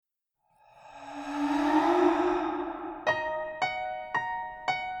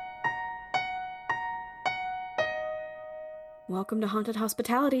Welcome to Haunted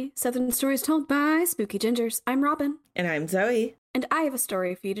Hospitality, Southern Stories Told by Spooky Gingers. I'm Robin. And I'm Zoe. And I have a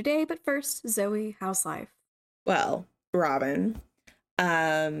story for you today, but first, Zoe, how's life? Well, Robin.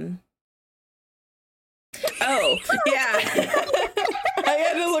 Oh, yeah. I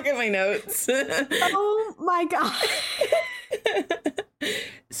had to look at my notes. Oh my god.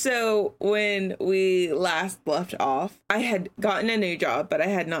 So when we last left off, I had gotten a new job, but I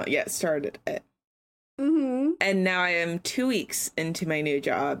had not yet started it. Mm-hmm. And now I am 2 weeks into my new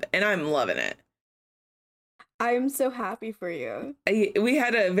job, and I'm loving it. I'm so happy for you. We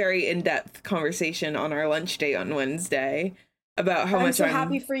had a very in-depth conversation on our lunch date on Wednesday about how much I'm so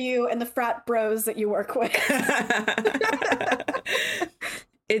happy for you and the frat bros that you work with.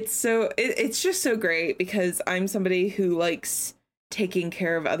 It's just so great because I'm somebody who likes taking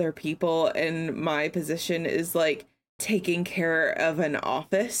care of other people, and my position is like taking care of an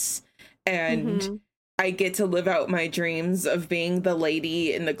office, and I get to live out my dreams of being the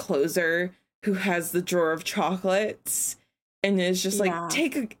lady in the closer who has the drawer of chocolates and is just like,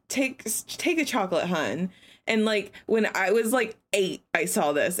 take a chocolate, hun. And like when I was like 8, I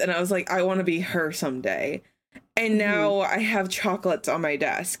saw this and I was like, I want to be her someday. And now I have chocolates on my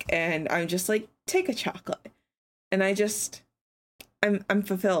desk and I'm just like, take a chocolate. And I'm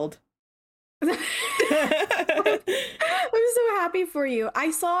fulfilled. I'm so happy for you.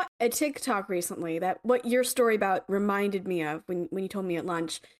 I saw a TikTok recently that what your story about reminded me of when you told me at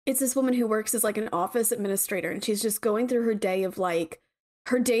lunch. It's this woman who works as like an office administrator, and she's just going through her day of like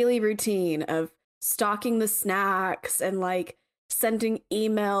her daily routine of stocking the snacks and like sending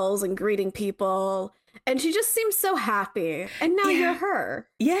emails and greeting people. And she just seems so happy. And now you're her.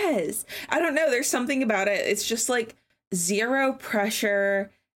 Yes. I don't know. There's something about it. It's just like zero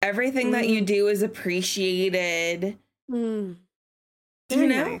pressure. Everything that you do is appreciated. Very you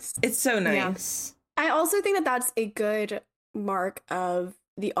know, nice. It's so nice. Yeah. I also think that that's a good mark of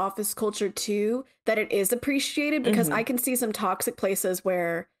the office culture too, that it is appreciated, because I can see some toxic places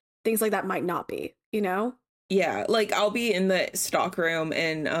where things like that might not be, you know? Yeah, like I'll be in the stock room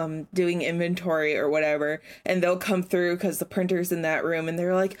and doing inventory or whatever, and they'll come through because the printer's in that room, and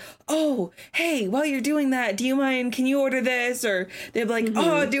they're like, oh, hey, while you're doing that, do you mind, can you order this? Or they'll be like,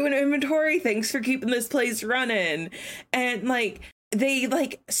 oh, doing inventory, thanks for keeping this place running. And like they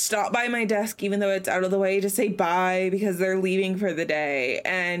like stop by my desk even though it's out of the way to say bye because they're leaving for the day.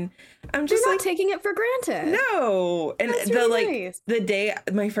 And I'm just You're not like taking it for granted. No. And that's the really nice. The day,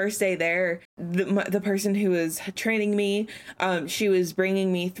 my first day there, the person who was training me, she was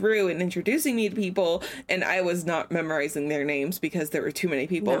bringing me through and introducing me to people, and I was not memorizing their names because there were too many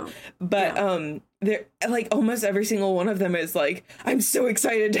people. But they're like almost every single one of them is like, I'm so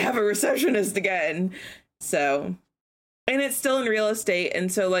excited to have a receptionist again. So, and it's still in real estate.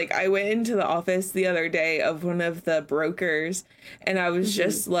 And so like I went into the office the other day of one of the brokers, and I was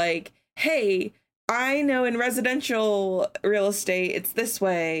just like, hey, I know in residential real estate it's this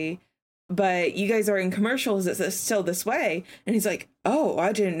way, but you guys are in commercials, it's still this way. And he's like, oh,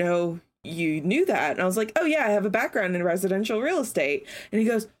 I didn't know you knew that. And I was like, oh yeah, I have a background in residential real estate. And he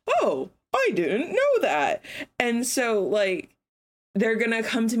goes, oh, I didn't know that. And so like they're gonna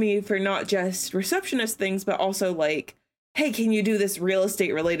come to me for not just receptionist things, but also like, hey, can you do this real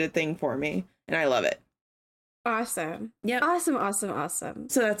estate related thing for me? And I love it. Awesome. Yeah. Awesome.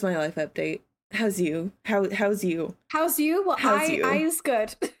 So that's my life update. How's you? How's you? How's you? Well, I's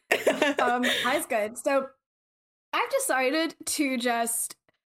good. I's good. So I've decided to just,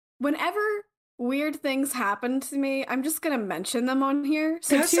 whenever weird things happen to me, I'm just gonna mention them on here.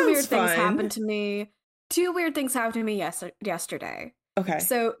 So that two weird sounds fun. things happened to me. Two weird things happened to me yesterday. Okay.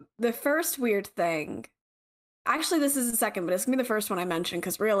 So the first weird thing, actually this is the second, but it's gonna be the first one I mentioned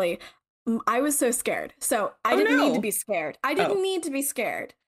because really, I was so scared. So I didn't need to be scared. I didn't need to be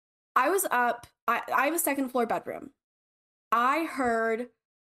scared. I was up. I have a second floor bedroom. I heard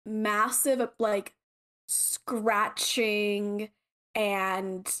massive like scratching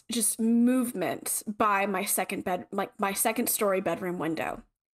and just movement by my second story bedroom window.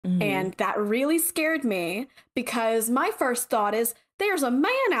 And that really scared me because my first thought is there's a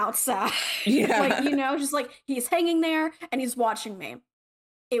man outside. Yeah. Like, you know, just like he's hanging there and he's watching me.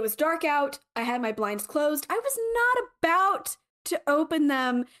 It was dark out. I had my blinds closed. I was not about to open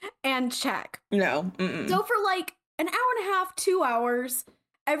them and check. No. So for like an hour and a half, 2 hours,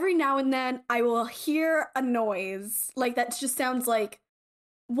 every now and then I will hear a noise. Like that just sounds like,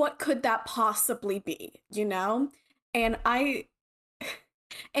 what could that possibly be? You know? And I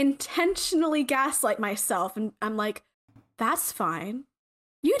intentionally gaslight myself. And I'm like, that's fine.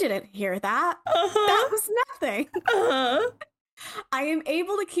 You didn't hear that. That was nothing. I am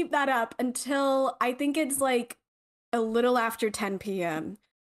able to keep that up until I think it's like a little after 10 p.m.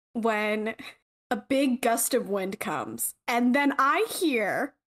 when a big gust of wind comes, and then I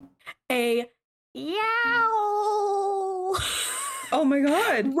hear a yowl. Oh my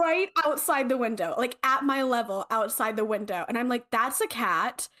God. Right outside the window, like at my level outside the window. And I'm like, that's a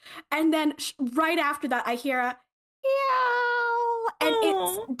cat. And then right after that, I hear a yowl. And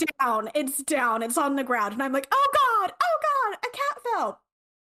it's down, it's on the ground. And I'm like, oh God, a cat fell.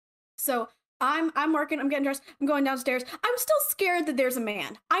 So I'm working, I'm getting dressed, I'm going downstairs. I'm still scared that there's a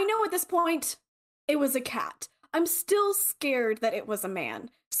man. I know at this point it was a cat. I'm still scared that it was a man.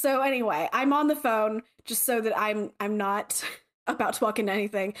 So anyway, I'm on the phone just so that I'm not about to walk into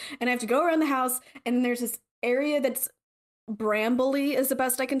anything, and I have to go around the house, and there's this area that's brambly is the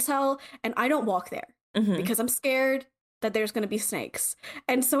best I can tell, and I don't walk there because I'm scared that there's going to be snakes.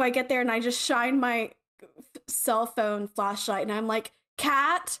 And so I get there and I just shine my cell phone flashlight and I'm like,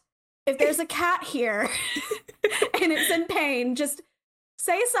 cat, if there's a cat here and it's in pain, just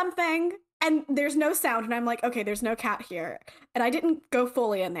say something. And there's no sound, and I'm like, okay, there's no cat here. And I didn't go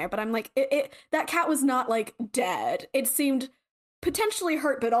fully in there, but I'm like, that cat was not like dead. It seemed potentially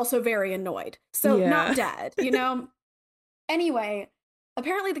hurt, but also very annoyed. So not dead, you know? Anyway,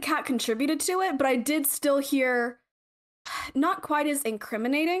 apparently the cat contributed to it, but I did still hear not quite as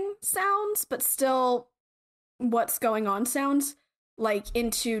incriminating sounds, but still what's going on sounds, like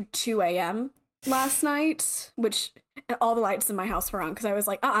into 2 a.m. last night, which all the lights in my house were on because I was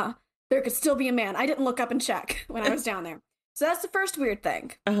like, there could still be a man. I didn't look up and check when I was down there. So that's the first weird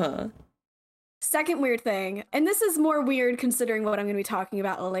thing. Second weird thing, and this is more weird considering what I'm going to be talking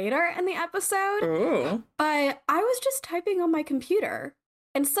about later in the episode. Ooh. But I was just typing on my computer,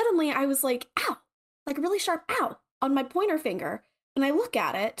 and suddenly I was like, ow, like a really sharp ow on my pointer finger. And I look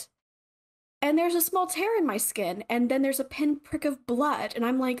at it, and there's a small tear in my skin, and then there's a pinprick of blood. And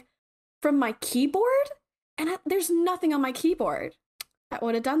I'm like, from my keyboard? And there's nothing on my keyboard that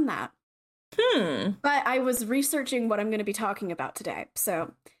would have done that. But I was researching what I'm going to be talking about today.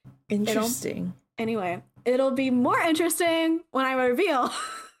 So interesting. It'll be more interesting when I reveal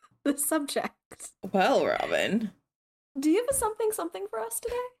the subject. Well, Robin, do you have a something for us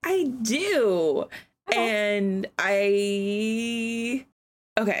today? I do. And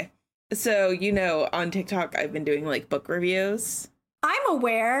okay. So, you know, on TikTok, I've been doing like book reviews. I'm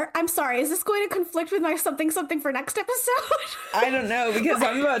aware. I'm sorry. Is this going to conflict with my something for next episode? I don't know, because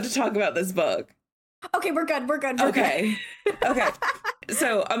I'm about to talk about this book. Okay, we're good. Okay.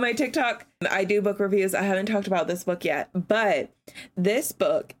 So on my TikTok, I do book reviews. I haven't talked about this book yet, but this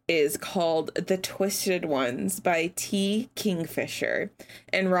book is called The Twisted Ones by T. Kingfisher.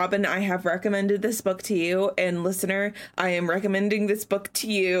 And Robin, I have recommended this book to you, and listener, I am recommending this book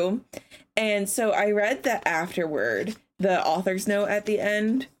to you. And so I read the afterword, the author's note at the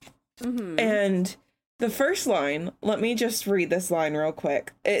end. And the first line, let me just read this line real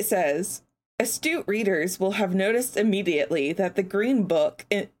quick. It says, astute readers will have noticed immediately that the Green Book,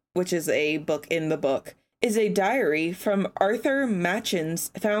 which is a book in the book, is a diary from Arthur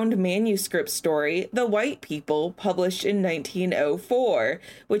Machen's found manuscript story, The White People, published in 1904,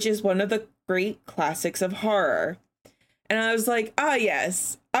 which is one of the great classics of horror. And I was like,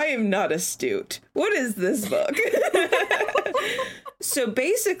 yes, I am not astute. What is this book? So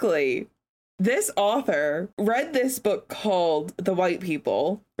basically, this author read this book called The White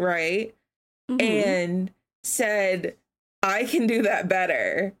People, right? And said, I can do that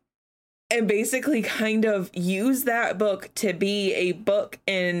better. And basically kind of use that book to be a book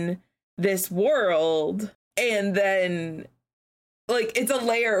in this world. And then, like, it's a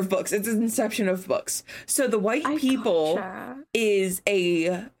layer of books. It's an inception of books. So The White People is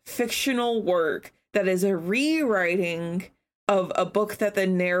a fictional work that is a rewriting of a book that the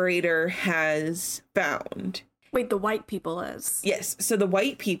narrator has found. Wait, The White People is? Yes. So The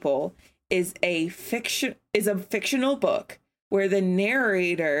White People is a fictional book where the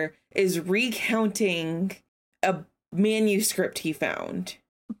narrator is recounting a manuscript he found.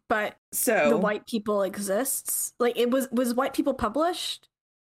 But so The White People exists? Like, it was White People published?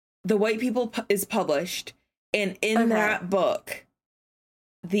 The White People is published, and in that book,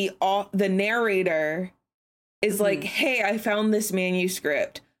 the narrator is like, hey, I found this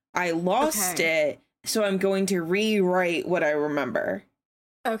manuscript. I lost it, so I'm going to rewrite what I remember.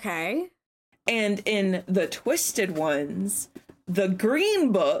 Okay. And in The Twisted Ones, the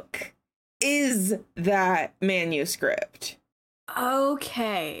Green Book is that manuscript.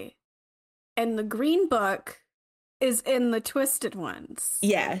 Okay. And the Green Book is in The Twisted Ones.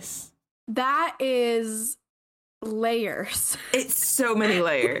 Yes. That is layers. It's so many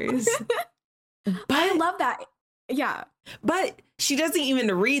layers. But I love that. Yeah. But she doesn't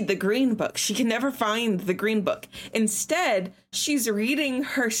even read the Green Book. She can never find the Green Book. Instead, she's reading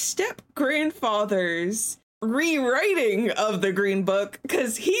her step-grandfather's rewriting of the Green Book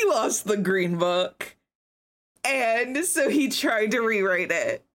because he lost the Green Book. And so he tried to rewrite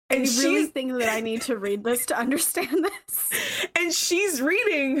it. And you really think that I need to read this to understand this? And she's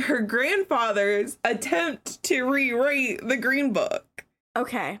reading her grandfather's attempt to rewrite the Green Book.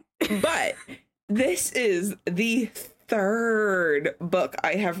 Okay. But this is the third book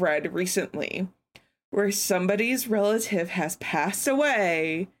I have read recently where somebody's relative has passed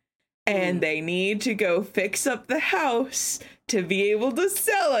away and they need to go fix up the house to be able to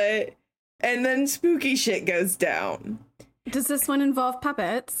sell it. And then spooky shit goes down. Does this one involve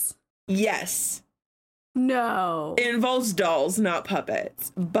puppets? Yes. No. It involves dolls, not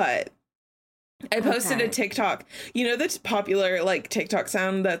puppets. But I posted a TikTok. You know the popular like TikTok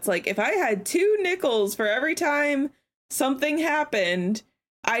sound that's like, if I had 2 nickels for every time something happened,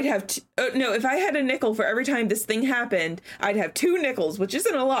 I'd have if I had a nickel for every time this thing happened, I'd have 2 nickels, which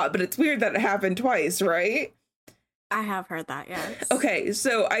isn't a lot, but it's weird that it happened twice, right? I have heard that, yes. Okay,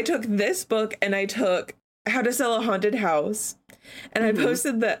 so I took this book and I took How to Sell a Haunted House. And I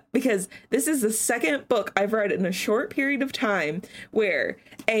posted that because this is the second book I've read in a short period of time where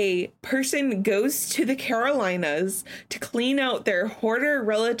a person goes to the Carolinas to clean out their hoarder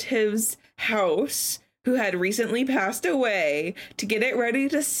relative's house who had recently passed away to get it ready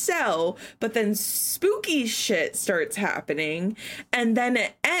to sell, but then spooky shit starts happening, and then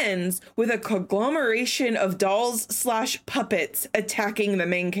it ends with a conglomeration of dolls/puppets attacking the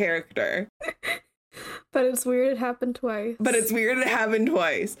main character. But it's weird it happened twice.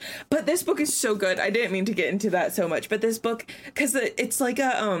 But this book is so good. I didn't mean to get into that so much, but this book, because it's like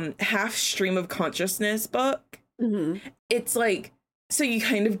a half stream of consciousness book. Mm-hmm. It's like, so you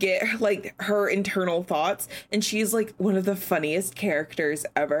kind of get like her internal thoughts, and she's like one of the funniest characters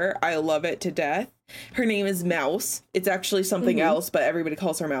ever. I love it to death. Her name is Mouse. It's actually something else, but everybody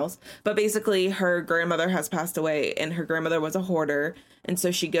calls her Mouse. But basically her grandmother has passed away, and her grandmother was a hoarder. And so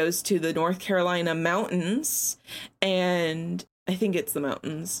she goes to the North Carolina mountains, and I think it's the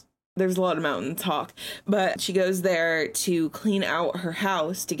mountains. There's a lot of mountain talk, but she goes there to clean out her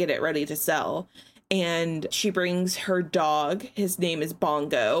house to get it ready to sell. And she brings her dog. His name is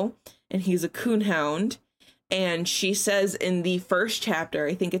Bongo, and he's a coonhound. And she says in the first chapter,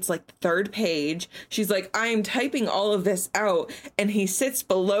 I think it's like the 3rd page, she's like, I'm typing all of this out, and he sits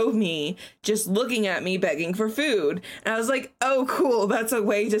below me, just looking at me, begging for food. And I was like, oh, cool. That's a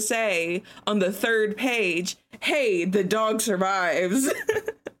way to say on the 3rd page, hey, the dog survives.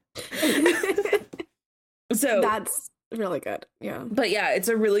 So that's really good. Yeah. But yeah, it's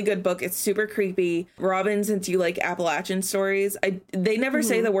a really good book. It's super creepy. Robin, since you like Appalachian stories, they never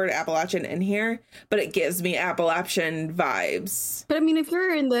say the word Appalachian in here, but it gives me Appalachian vibes. But I mean, if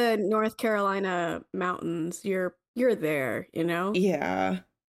you're in the North Carolina mountains, you're there, you know? Yeah.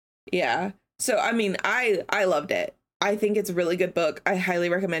 Yeah. So I mean, I loved it. I think it's a really good book. I highly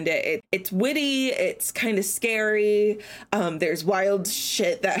recommend it. It's witty. It's kind of scary. There's wild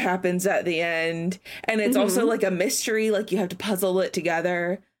shit that happens at the end. And it's also like a mystery. Like you have to puzzle it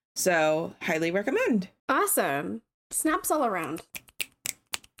together. So highly recommend. Awesome. Snaps all around.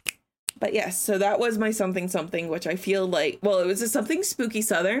 But yes, so that was my something, which I feel like, well, it was a something spooky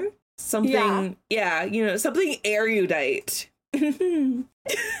Southern. Something, yeah, you know, something erudite.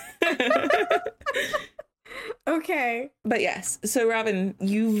 Okay. But yes, so Robin,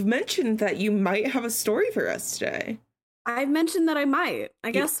 you've mentioned that you might have a story for us today. I've mentioned that I might. I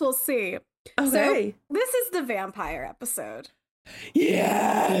guess we'll see. Okay. So this is the vampire episode.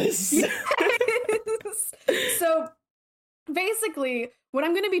 Yes. So basically, what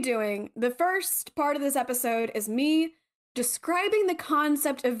I'm going to be doing, the first part of this episode is me describing the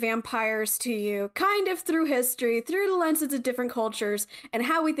concept of vampires to you, kind of through history, through the lenses of different cultures, and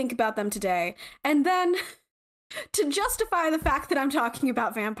how we think about them today. And then, to justify the fact that I'm talking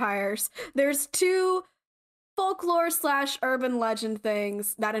about vampires, there's 2 folklore/urban legend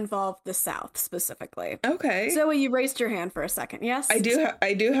things that involve the South specifically. Okay. Zoe, you raised your hand for a second. Yes? I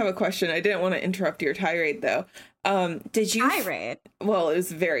do have a question. I didn't want to interrupt your tirade though. Did you tirade? Well, it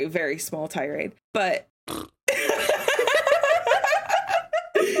was a very, very small tirade, but you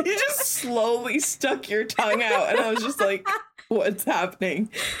just slowly stuck your tongue out, and I was just like, what's happening?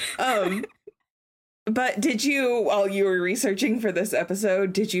 But did you, while you were researching for this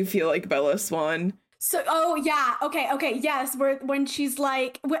episode, did you feel like Bella Swan? So, oh yeah, okay, yes. Where when she's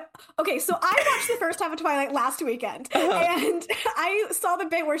like, okay, so I watched the first half of Twilight last weekend, and I saw the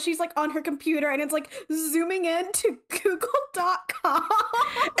bit where she's like on her computer, and it's like zooming in to Google.com.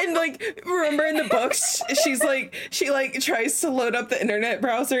 And like, remember in the books, she like tries to load up the internet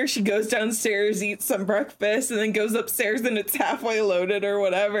browser. She goes downstairs, eats some breakfast, and then goes upstairs, and it's halfway loaded or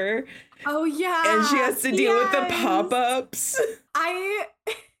whatever. Oh yeah, and she has to deal with the pop-ups.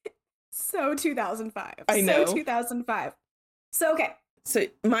 So 2005. I know. So 2005. So, okay. So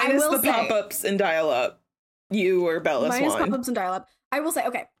minus the pop-ups and dial-up, you were Bella Swan. Minus pop-ups and dial-up. I will say,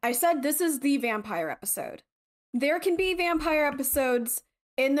 okay, I said this is the vampire episode. There can be vampire episodes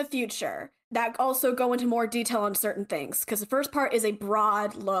in the future that also go into more detail on certain things, because the first part is a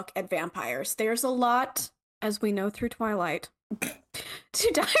broad look at vampires. There's a lot, as we know through Twilight,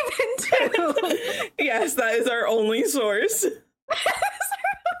 to dive into. Yes, that is our only source.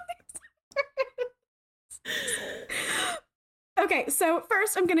 Okay, so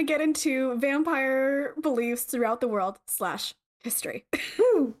first I'm going to get into vampire beliefs throughout the world / history.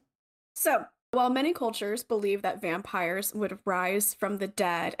 So, while many cultures believe that vampires would rise from the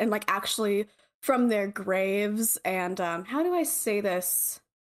dead and like actually from their graves and how do I say this?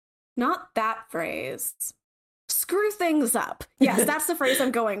 Not that phrase. Screw things up. Yes, that's the phrase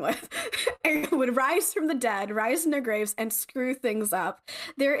I'm going with. It would rise from the dead, rise in their graves, and screw things up.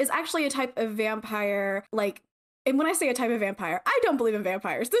 There is actually a type of vampire, like, and when I say a type of vampire, I don't believe in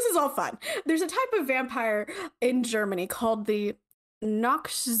vampires. This is all fun. There's a type of vampire in Germany called the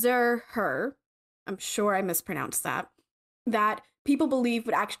Noxzerher. I'm sure I mispronounced that people believe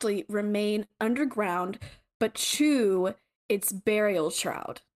would actually remain underground, but chew its burial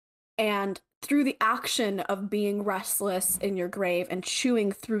shroud. And through the action of being restless in your grave and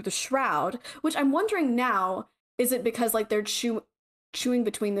chewing through the shroud, which I'm wondering now, is it because like they're chewing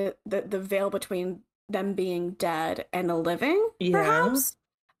between the veil between them being dead and the living, perhaps?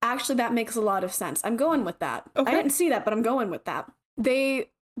 Actually, that makes a lot of sense. I'm going with that. Okay. I didn't see that, but I'm going with that. They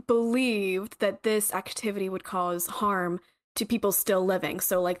believed that this activity would cause harm to people still living,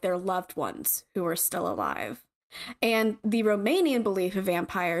 so like their loved ones who are still alive. And the Romanian belief of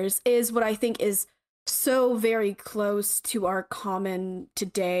vampires is what I think is so very close to our common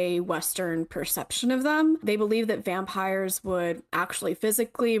today Western perception of them. They believe that vampires would actually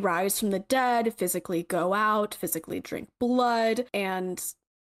physically rise from the dead, physically go out, physically drink blood, and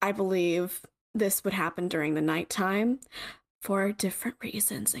I believe this would happen during the nighttime for different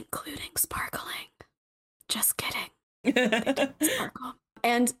reasons, including sparkling. Just kidding. They don't sparkle.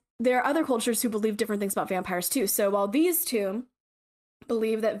 And there are other cultures who believe different things about vampires too. So while these two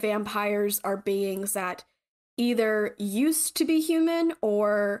believe that vampires are beings that either used to be human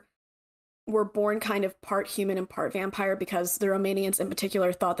or were born kind of part human and part vampire, because the Romanians in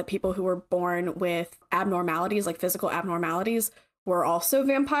particular thought that people who were born with abnormalities, like physical abnormalities, were also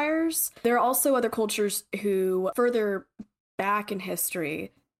vampires. There are also other cultures who further back in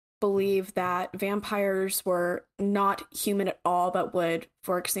history believe that vampires were not human at all, but would,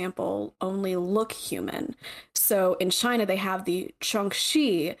 for example, only look human. So in China, they have the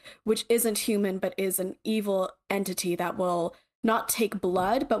Chongxi, which isn't human, but is an evil entity that will not take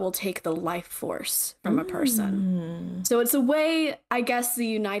blood, but will take the life force from a person. So it's a way, I guess the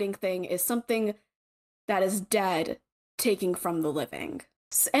uniting thing is something that is dead taking from the living.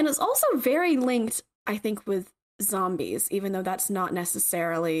 And it's also very linked, I think, with zombies, even though that's not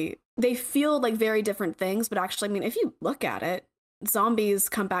necessarily, they feel like very different things, but actually, I mean, if you look at it, zombies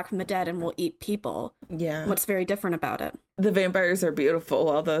come back from the dead and will eat people. Yeah. What's very different about it? The vampires are beautiful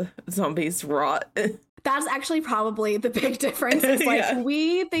while the zombies rot. That's actually probably the big difference. It's like,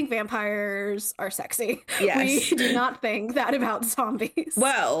 we think vampires are sexy. Yes. We do not think that about zombies.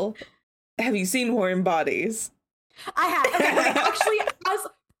 Well, have you seen Warm Bodies? I have. Okay. Actually,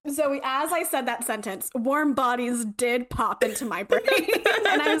 Zoe, as I said that sentence, Warm Bodies did pop into my brain.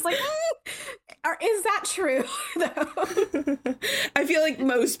 And I was like, is that true, though? I feel like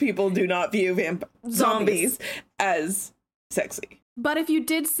most people do not view zombies as sexy. But if you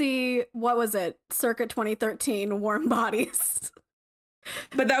did see, what was it, circa 2013, Warm Bodies.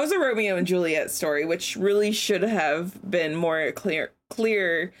 But that was a Romeo and Juliet story, which really should have been more clear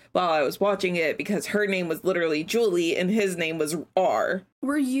while I was watching it, because her name was literally Julie and his name was R.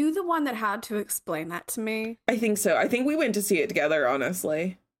 Were you the one that had to explain that to me? I think so. I think we went to see it together,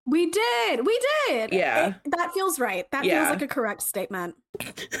 honestly. We did. Yeah. That feels right. That feels like a correct statement.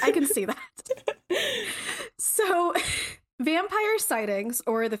 I can see that. So, vampire sightings,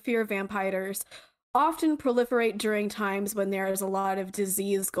 or the fear of vampires, often proliferate during times when there is a lot of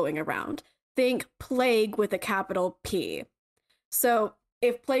disease going around. Think plague with a capital P. So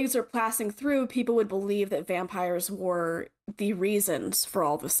if plagues are passing through, people would believe that vampires were the reasons for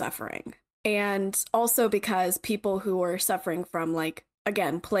all the suffering. And also because people who were suffering from, like,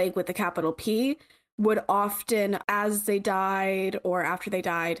 again, plague with the capital P would often, as they died or after they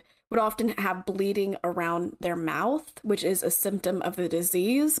died, would often have bleeding around their mouth, which is a symptom of the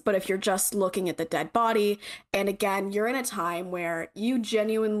disease. But if you're just looking at the dead body, and again, you're in a time where you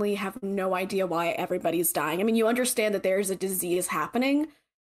genuinely have no idea why everybody's dying. I mean, you understand that there's a disease happening,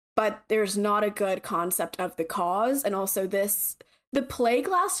 but there's not a good concept of the cause. And also the plague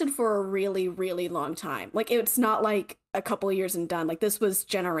lasted for a really, really long time. Like, it's not like a couple of years and done. Like, this was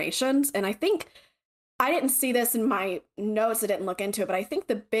generations. And I think I didn't see this in my notes. I didn't look into it, but I think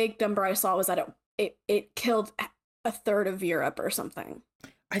the big number I saw was that it killed a third of Europe or something.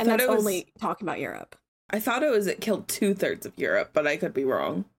 And that's only talking about Europe. I thought it killed 2/3 of Europe, but I could be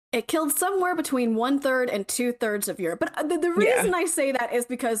wrong. It killed somewhere between 1/3 and 2/3 of Europe. But the reason I say that is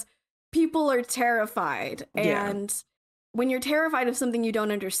because people are terrified. And when you're terrified of something you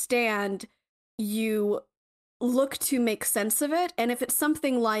don't understand, you look to make sense of it. And if it's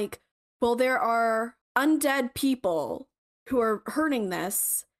something like, well, there are undead people who are hurting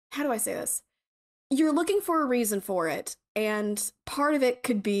this, how do I say this? You're looking for a reason for it. And part of it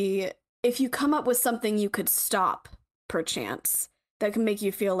could be if you come up with something you could stop, perchance, that can make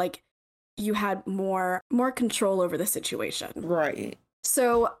you feel like you had more control over the situation. Right.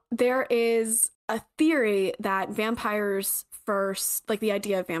 So there is a theory that vampires first, like the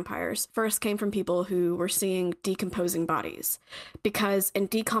idea of vampires, first came from people who were seeing decomposing bodies. Because in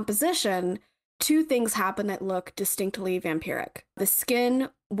decomposition, two things happen that look distinctly vampiric. The skin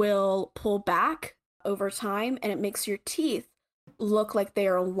will pull back over time, and it makes your teeth look like they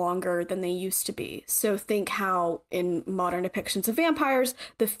are longer than they used to be. So think how in modern depictions of vampires,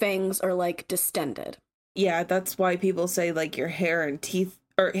 the fangs are like distended. Yeah, that's why people say like your hair and teeth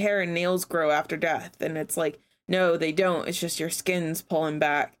or hair and nails grow after death. And it's like, no, they don't. It's just your skin's pulling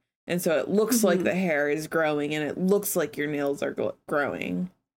back. And so it looks like the hair is growing and it looks like your nails are growing.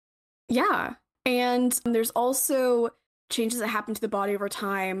 Yeah. And there's also changes that happen to the body over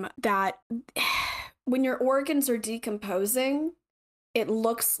time that when your organs are decomposing, it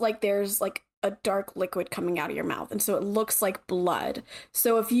looks like there's like a dark liquid coming out of your mouth. And so it looks like blood.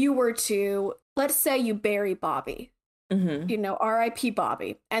 So if you were to, let's say you bury Bobby, you know, R.I.P.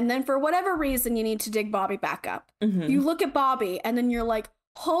 Bobby. And then for whatever reason, you need to dig Bobby back up. You look at Bobby and then you're like,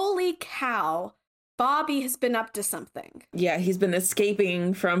 holy cow, Bobby has been up to something. Yeah, he's been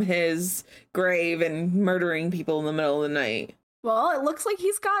escaping from his grave and murdering people in the middle of the night. Well, it looks like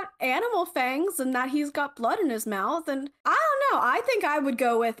he's got animal fangs and that he's got blood in his mouth. And I don't know. I think I would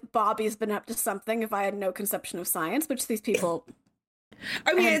go with Bobby's been up to something if I had no conception of science, which these people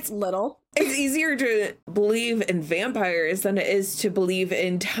I mean, it's little. It's easier to believe in vampires than it is to believe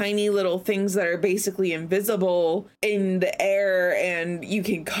in tiny little things that are basically invisible in the air and you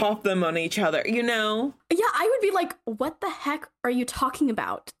can cop them on each other, you know? Yeah, I would be like, what the heck are you talking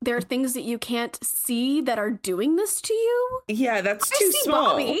about? There are things that you can't see that are doing this to you? Yeah, that's too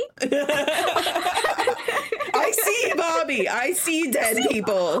small. Bobby. I see Bobby. I see dead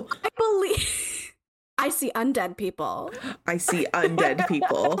people. I see undead people. I see undead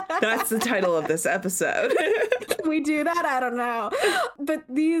people. That's the title of this episode. Can we do that? I don't know. But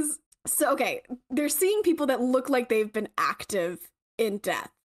okay, they're seeing people that look like they've been active in death.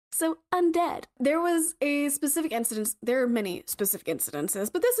 So undead. There was a specific incident. There are many specific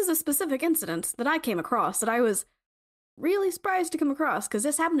incidences, but this is a specific incident that I came across that I was really surprised to come across because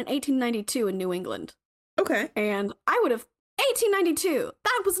this happened in 1892 in New England. Okay. And 1892,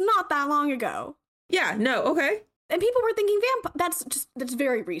 that was not that long ago. Yeah, no, okay. And people were thinking that's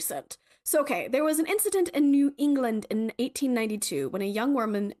very recent. So, okay, there was an incident in New England in 1892 when a young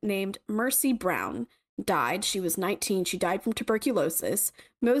woman named Mercy Brown died. She was 19. She died from tuberculosis.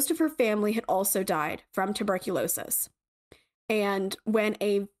 Most of her family had also died from tuberculosis. And when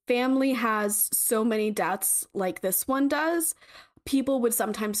a family has so many deaths like this one does, people would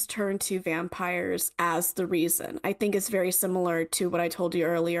sometimes turn to vampires as the reason. I think it's very similar to what I told you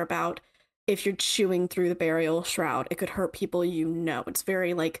earlier about if you're chewing through the burial shroud, it could hurt people you know. It's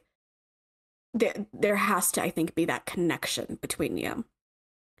very like, there has to, I think, be that connection between you.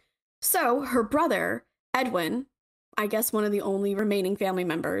 So her brother, Edwin, I guess one of the only remaining family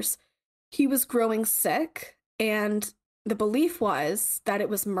members, he was growing sick, and the belief was that it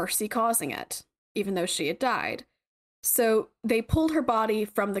was Mercy causing it, even though she had died. So they pulled her body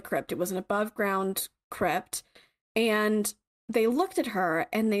from the crypt. It was an above ground crypt, and they looked at her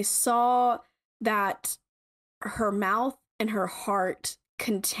and they saw that her mouth and her heart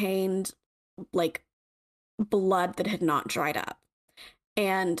contained like blood that had not dried up.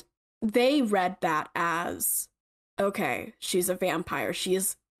 And they read that as, okay, she's a vampire. She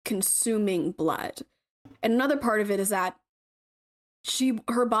is consuming blood. And another part of it is that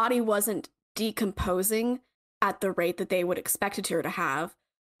her body wasn't decomposing at the rate that they would expect it her to have.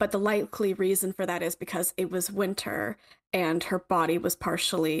 But the likely reason for that is because it was winter and her body was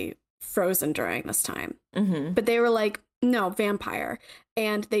partially frozen during this time. Mm-hmm. But they were like, no, vampire.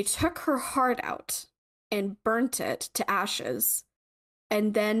 And they took her heart out and burnt it to ashes.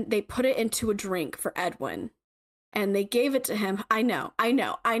 And then they put it into a drink for Edwin. And they gave it to him. I know.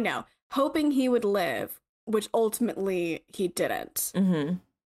 Hoping he would live, which ultimately he didn't. Mm-hmm.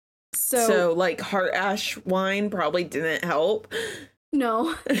 So like heart ash wine probably didn't help.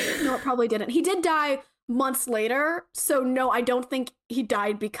 No, it probably didn't. He did die months later. So no, I don't think he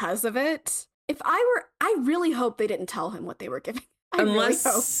died because of it. I really hope they didn't tell him what they were giving.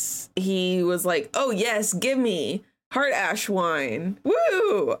 Unless he was like, oh yes, give me heart ash wine.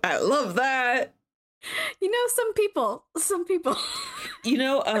 Woo! I love that. You know, some people. You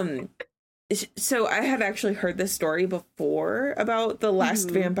know, so I had actually heard this story before about the last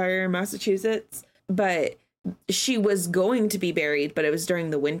vampire in Massachusetts, but she was going to be buried, but it was during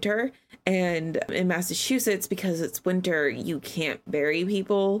the winter. And in Massachusetts, because it's winter, you can't bury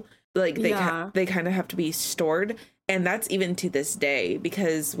people. Like they kind of have to be stored. And that's even to this day,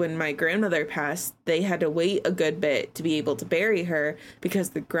 because when my grandmother passed, they had to wait a good bit to be able to bury her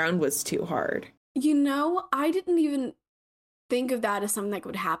because the ground was too hard. You know, I didn't even think of that as something that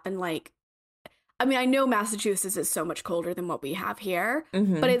would happen. Like, I mean, I know Massachusetts is so much colder than what we have here,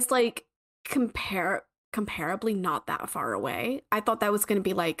 but it's like comparably not that far away. I thought that was going to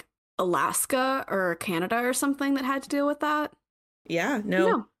be like Alaska or Canada or something that had to deal with that. Yeah,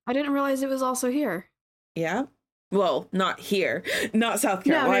 no. I didn't realize it was also here. Yeah. Well, not here. Not South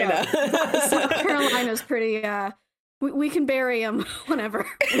Carolina. No. South Carolina's pretty, we can bury them whenever.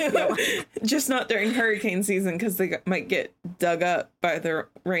 Just not during hurricane season because they might get dug up by the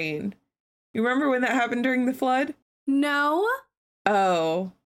rain. You remember when that happened during the flood? No.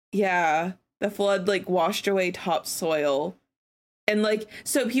 Oh, yeah. The flood like washed away topsoil. And like,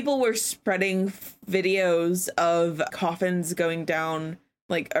 so people were spreading videos of coffins going down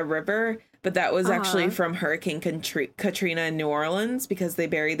like a river, but that was actually from Hurricane Katrina in New Orleans because they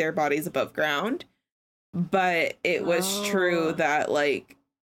buried their bodies above ground. But it was true that like,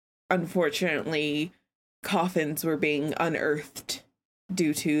 unfortunately, coffins were being unearthed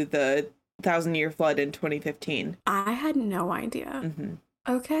due to the 1,000-year flood in 2015. I had no idea.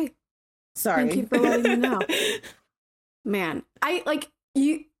 Okay. Sorry. Thank you for letting me know. Man, I like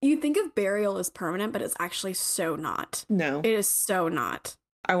you think of burial as permanent, but it's actually so not. No. It is so not.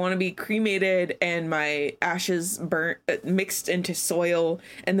 I want to be cremated and my ashes burnt, mixed into soil,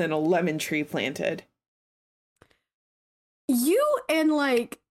 and then a lemon tree planted. You and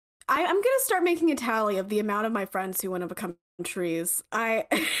like, I'm gonna start making a tally of the amount of my friends who want to become trees. But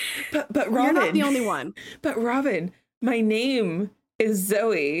Robin, you're not the only one. But Robin, my name is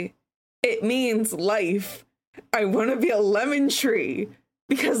Zoe. It means life. I want to be a lemon tree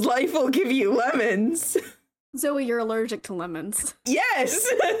because life will give you lemons. Zoe, you're allergic to lemons. Yes.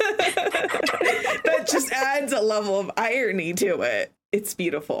 That just adds a level of irony to it. It's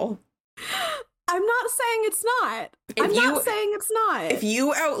beautiful. I'm not saying it's not. Not saying it's not. If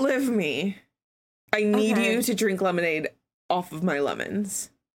you outlive me, I need you to drink lemonade off of my lemons.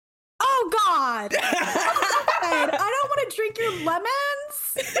 Oh, God. I don't want to drink your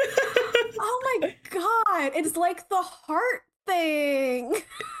lemons. Oh, my God. It's like the heart thing.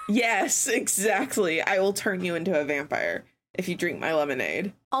 Yes, exactly. I will turn you into a vampire if you drink my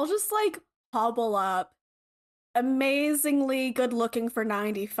lemonade. I'll just like hobble up, amazingly good looking for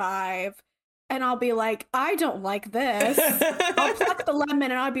 95. And I'll be like, I don't like this. I'll pluck the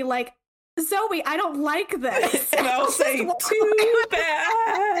lemon and I'll be like, Zoe, I don't like this. And I'll say, too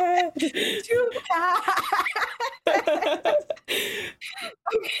bad. Too bad. Okay.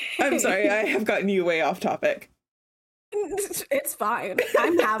 I'm sorry, I have gotten you way off topic. It's fine.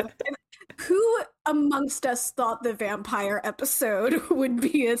 I'm having. Who amongst us thought the vampire episode would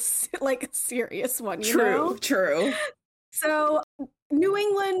be a serious one? You know? True. So New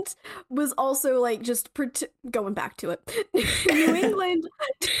England was also like just going back to it. New England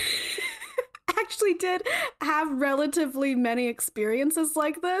actually did have relatively many experiences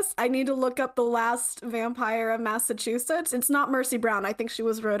like this. I need to look up the last vampire of Massachusetts. It's not Mercy Brown. I think she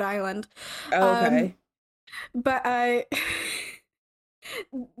was Rhode Island. Okay. But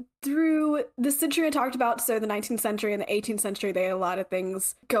through the century I talked about, so the 19th century and the 18th century, they had a lot of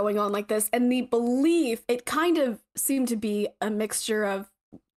things going on like this. And the belief, it kind of seemed to be a mixture of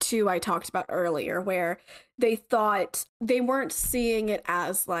 2 I talked about earlier, where they thought they weren't seeing it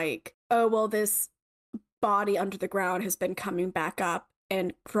as like, oh, well, this body under the ground has been coming back up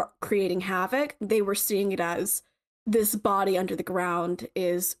and creating havoc. They were seeing it as this body under the ground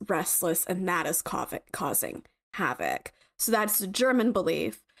is restless and that is causing havoc. So that's the German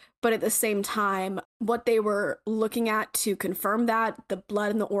belief. But at the same time, what they were looking at to confirm that, the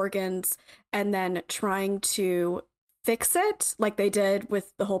blood in the organs, and then trying to fix it, like they did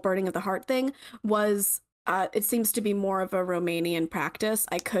with the whole burning of the heart thing, was, it seems to be more of a Romanian practice.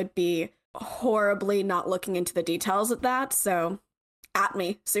 I could be horribly not looking into the details of that, so at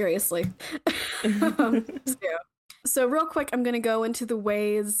me, seriously. So real quick, I'm going to go into the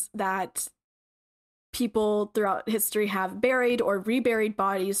ways that people throughout history have buried or reburied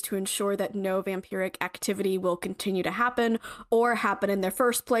bodies to ensure that no vampiric activity will continue to happen or happen in their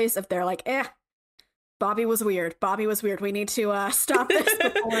first place. If they're like, Bobby was weird. We need to stop this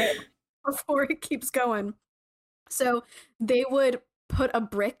before it keeps going. So they would put a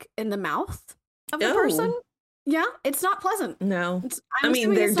brick in the mouth of the person. Yeah, it's not pleasant. No. I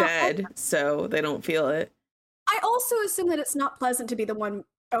mean, they're dead, so they don't feel it. I also assume that it's not pleasant to be the one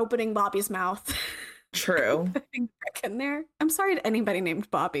opening Bobby's mouth. True. Putting brick in there. I'm sorry to anybody named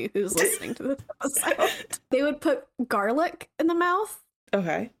Bobby who's listening to this episode. They would put garlic in the mouth.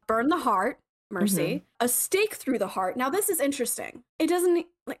 Okay. Burn the heart. Mercy. A stake through the heart. Now, this is interesting. It doesn't,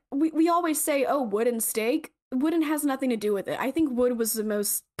 like, we always say, oh, wood and stake. Wooden has nothing to do with it. I think wood was the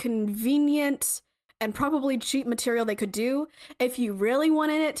most convenient and probably cheap material they could do. If you really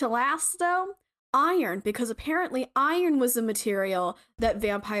wanted it to last, though, iron, because apparently iron was a material that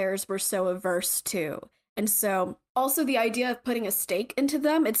vampires were so averse to. And so also the idea of putting a stake into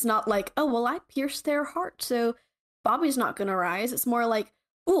them, it's not like, oh, well, I pierced their heart, so Bobby's not going to rise. It's more like,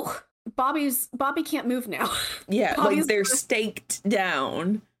 ooh, Bobby can't move now. Yeah, like they're staked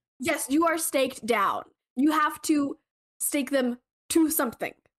down. Yes, you are staked down. You have to stake them to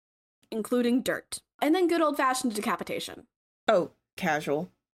something, including dirt. And then good old-fashioned decapitation. Oh,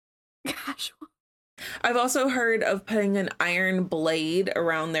 casual. Casual. I've also heard of putting an iron blade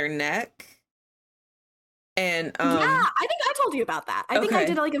around their neck. And yeah, I think I told you about that. I think I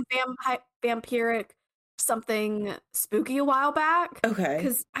did like a vampiric something spooky a while back. Okay.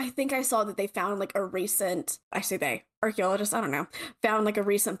 Because I think I saw that they found like a recent, archaeologists, I don't know, found like a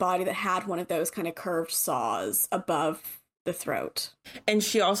recent body that had one of those kind of curved saws above the throat. And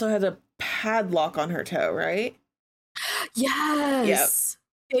she also had a padlock on her toe, right? Yes. Yep.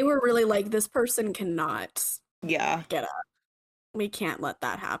 They were really like, this person cannot get up. We can't let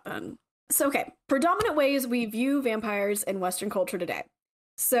that happen. So, okay, predominant ways we view vampires in Western culture today.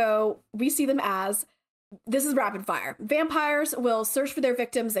 So we see them as, this is rapid fire. Vampires will search for their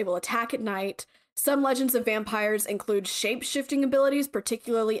victims. They will attack at night. Some legends of vampires include shape-shifting abilities,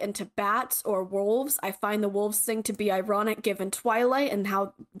 particularly into bats or wolves. I find the wolves thing to be ironic given Twilight and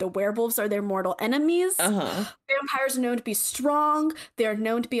how the werewolves are their mortal enemies. Vampires are known to be strong. They're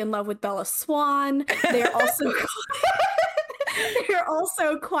known to be in love with Bella Swan. They're also they're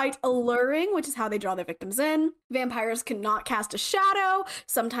also quite alluring, which is how they draw their victims in. Vampires cannot cast a shadow.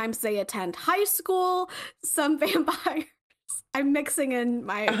 Sometimes they attend high school. Some vampires... I'm mixing in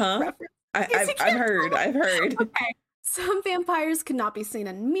my reference. I've heard. Okay. Some vampires cannot be seen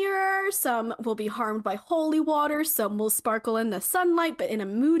in mirrors. Some will be harmed by holy water. Some will sparkle in the sunlight, but in a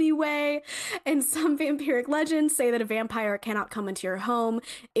moody way. And some vampiric legends say that a vampire cannot come into your home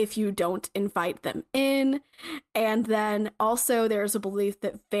if you don't invite them in. And then also there's a belief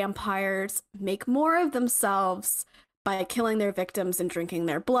that vampires make more of themselves by killing their victims and drinking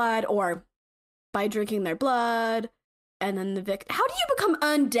their blood, or by drinking their blood. And then how do you become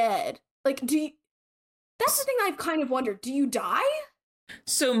undead? Like, that's the thing I've kind of wondered. Do you die?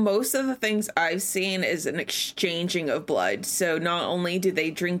 So most of the things I've seen is an exchanging of blood. So not only do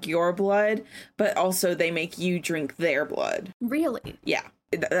they drink your blood, but also they make you drink their blood. Really? Yeah.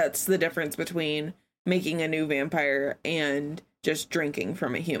 That's the difference between making a new vampire and just drinking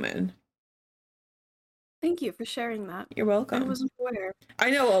from a human. Thank you for sharing that. You're welcome. I wasn't aware.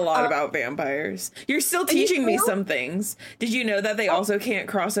 I know a lot about vampires. You're still teaching me some things. Did you know that they also can't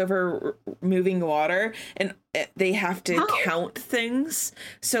cross over moving water, and they have to count things?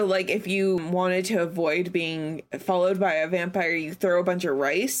 So, like, if you wanted to avoid being followed by a vampire, you throw a bunch of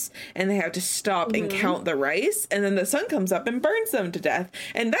rice, and they have to stop and count the rice, and then the sun comes up and burns them to death.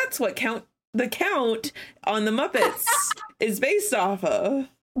 And that's what the count on the Muppets is based off of.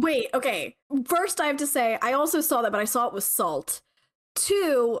 Wait, okay. First, I have to say, I also saw that, but I saw it was salt.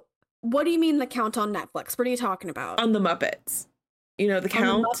 2, what do you mean the count on Netflix? What are you talking about? On the Muppets. You know, the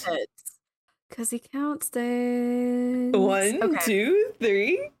count? Because he counts things. 1, 2,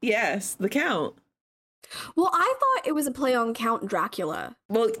 3. Yes, the count. Well, I thought it was a play on Count Dracula.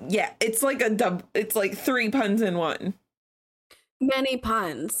 Well, yeah, it's like it's like 3 puns in one. Many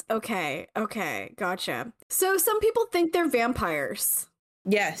puns. Okay, gotcha. So some people think they're vampires.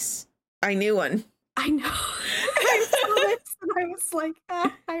 Yes, I knew one. I know. I saw this and I was like,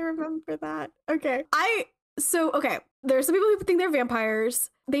 I remember that. Okay. There are some people who think they're vampires.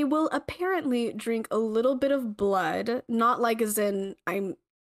 They will apparently drink a little bit of blood, not like as in I'm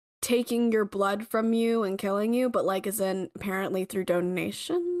taking your blood from you and killing you, but like as in apparently through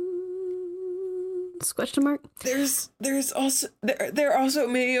donations? Question mark. There's also there also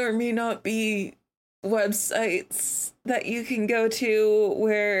may or may not be websites that you can go to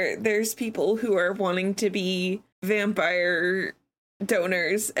where there's people who are wanting to be vampire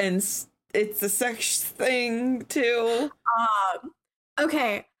donors, and it's a sex thing too.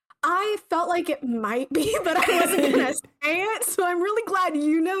 Okay. I felt like it might be, but I wasn't gonna say it, so I'm really glad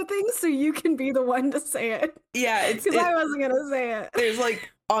you know things so you can be the one to say it. Yeah, because I wasn't gonna say it. There's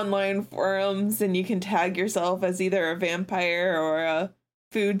like online forums, and you can tag yourself as either a vampire or a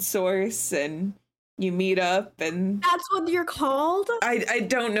food source, and you meet up, and that's what you're called? I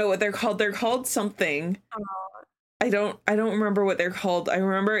don't know what they're called. They're called something. I don't remember what they're called. I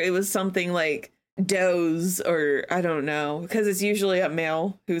remember it was something like does, or I don't know, because it's usually a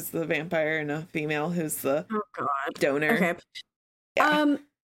male who's the vampire and a female who's the donor. Okay. Yeah.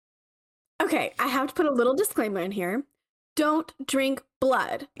 Okay, I have to put a little disclaimer in here. Don't drink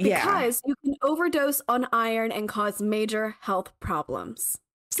blood because you can overdose on iron and cause major health problems.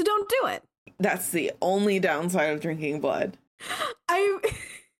 So don't do it. That's the only downside of drinking blood.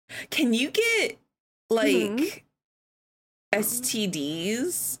 Can you get like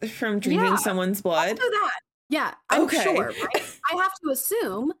STDs from drinking someo's blood? I'll do that. Yeah, I'm sure, right? I have to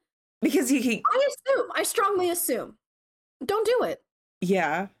assume. Because you can... I strongly assume. Don't do it.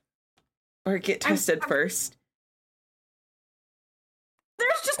 Yeah. Or get tested first.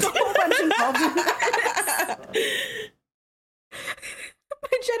 There's just a whole bunch involved in this.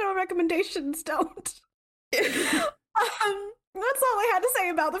 My general recommendations don't. That's all I had to say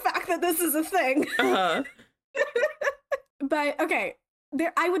about the fact that this is a thing. But okay,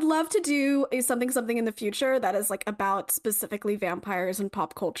 I would love to do a something in the future that is like about specifically vampires and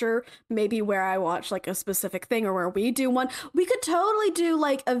pop culture. Maybe where I watch like a specific thing, or where we do one. We could totally do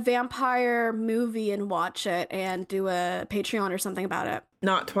like a vampire movie and watch it, and do a Patreon or something about it.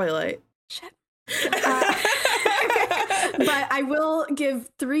 Not Twilight. Shit. But I will give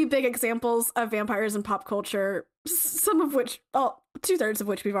 3 big examples of vampires in pop culture, some of which, 2/3 of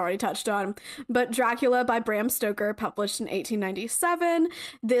which we've already touched on. But Dracula by Bram Stoker, published in 1897.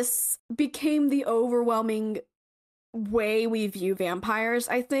 This became the overwhelming way we view vampires,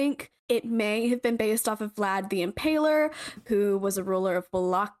 I think. It may have been based off of Vlad the Impaler, who was a ruler of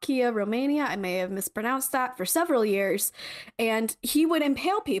Wallachia, Romania. I may have mispronounced that, for several years. And he would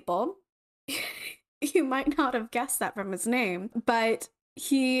impale people. You might not have guessed that from his name, but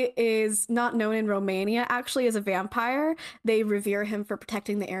he is not known in Romania actually as a vampire. They revere him for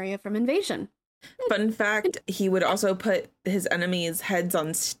protecting the area from invasion. Fun fact, he would also put his enemies' heads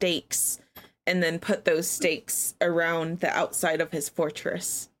on stakes and then put those stakes around the outside of his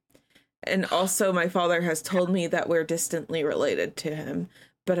fortress. And also my father has told me that we're distantly related to him,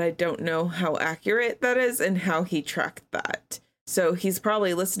 but I don't know how accurate that is and how he tracked that. So he's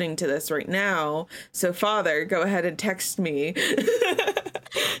probably listening to this right now. So Father, go ahead and text me.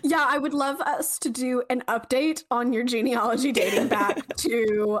 Yeah, I would love us to do an update on your genealogy dating back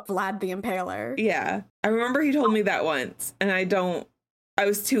to Vlad the Impaler. Yeah, I remember he told me that once, and I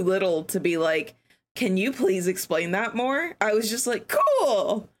was too little to be like, can you please explain that more? I was just like,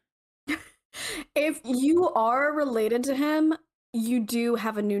 cool. If you are related to him, you do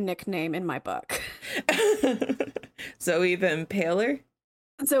have a new nickname in my book. Zoe the Impaler?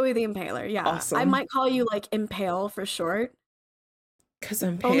 Zoe the Impaler, yeah. Awesome. I might call you like Impale for short. Because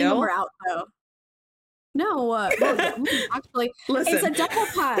I'm pale? Only when we're out, though. No, well, yeah, actually, listen. It's a double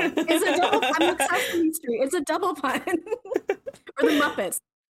pun. I'm like Sesame Street. It's a double pun. Or the Muppets.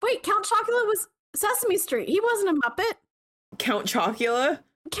 Wait, Count Chocula was Sesame Street. He wasn't a Muppet. Count Chocula?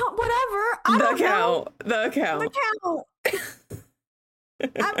 Count whatever. I don't know. The count.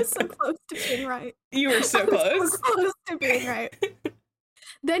 I was so close to being right. You were so close. So close to being right.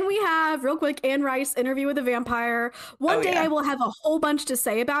 Then we have, real quick, Anne Rice, Interview with a Vampire. One day I will have a whole bunch to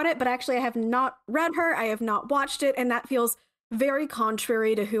say about it, but actually I have not read her. I have not watched it, and that feels very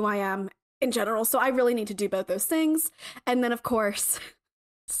contrary to who I am in general. So I really need to do both those things. And then, of course,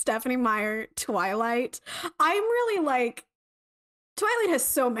 Stephenie Meyer, Twilight. I'm really like, Twilight has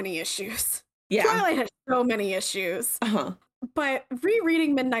so many issues. Yeah. Twilight has so many issues. Uh-huh. But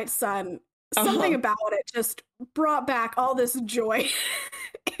rereading Midnight Sun, something about it just brought back all this joy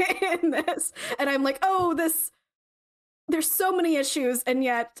in this. And I'm like, oh, there's so many issues, and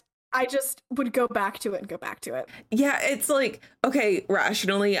yet I just would go back to it and go back to it. Yeah, it's like, okay,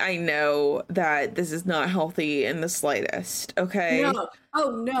 rationally, I know that this is not healthy in the slightest. Okay. No.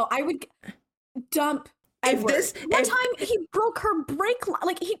 Oh no, I would dump Edward. One time he broke her brake line,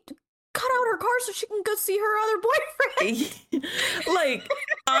 like he cut out her car so she can go see her other boyfriend. Like,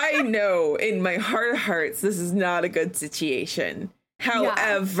 I know in my heart of hearts this is not a good situation.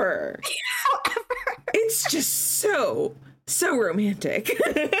 However, it's just so romantic.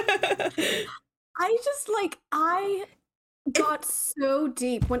 I got so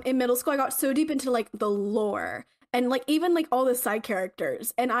deep when in middle school. I got so deep into like the lore and like even like all the side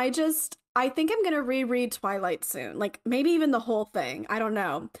characters, and I think I'm gonna reread Twilight soon, like maybe even the whole thing. I don't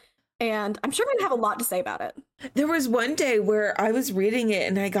know. And I'm sure I'm gonna have a lot to say about it. There was one day where I was reading it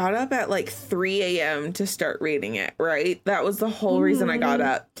and I got up at like 3 a.m. to start reading it, right? That was the whole reason I got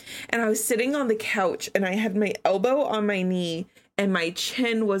up. And I was sitting on the couch and I had my elbow on my knee and my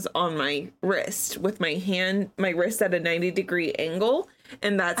chin was on my wrist with my wrist at a 90-degree angle.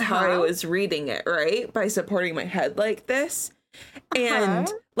 And that's how I was reading it, right? By supporting my head like this. And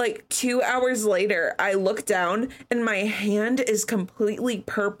like 2 hours later, I look down and my hand is completely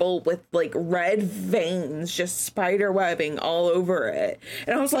purple with like red veins just spider webbing all over it.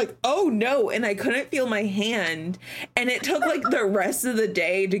 And I was like, oh no. And I couldn't feel my hand. And it took like the rest of the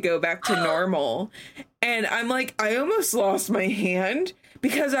day to go back to normal. And I'm like, I almost lost my hand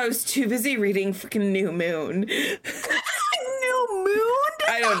because I was too busy reading freaking New Moon. New Moon?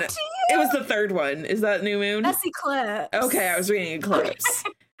 I don't know. It was the third one. Is that New Moon? That's Eclipse. Okay, I was reading Eclipse.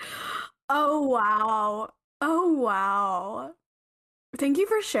 Oh, wow. Oh, wow. Thank you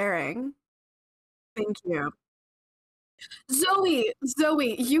for sharing. Thank you. Zoe,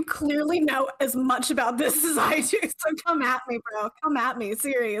 you clearly know as much about this as I do, so come at me, bro. Come at me,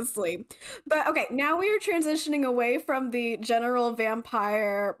 seriously. But okay, now we are transitioning away from the general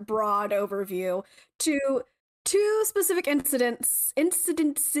vampire broad overview to two specific incidents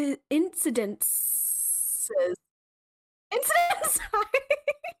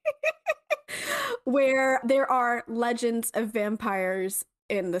where there are legends of vampires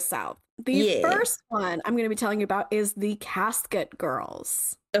in the South. The first one I'm going to be telling you about is the Casket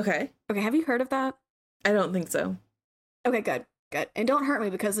Girls. Okay. Okay, have you heard of that? I don't think so. Okay, good. And don't hurt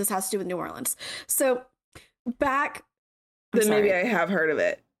me because this has to do with New Orleans. So back... Then maybe I have heard of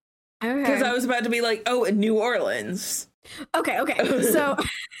it. Okay. Because I was about to be like, oh, in New Orleans. Okay. So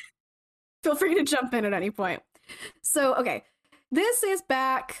feel free to jump in at any point. So, okay. This is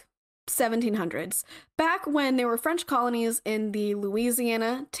back 1700s. Back when there were French colonies in the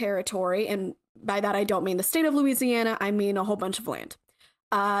Louisiana territory. And by that, I don't mean the state of Louisiana. I mean a whole bunch of land.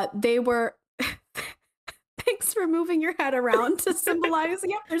 They were... Thanks for moving your head around to symbolize,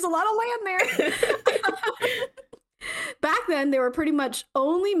 yep, there's a lot of land there. Back then, there were pretty much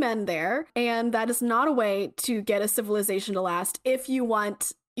only men there, and that is not a way to get a civilization to last if you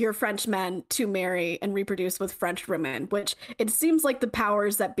want your French men to marry and reproduce with French women, which it seems like the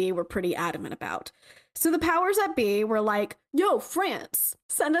powers that be were pretty adamant about. So the powers that be were like, yo, France,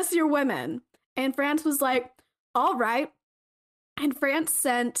 send us your women. And France was like, all right. And France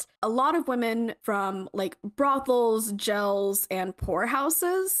sent a lot of women from like brothels, jails, and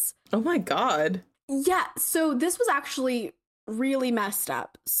poorhouses. Oh my God. Yeah, so this was actually really messed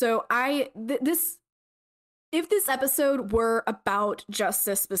up. So if this episode were about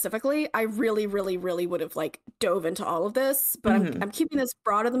justice specifically, I really, really, really would have like dove into all of this. But I'm keeping this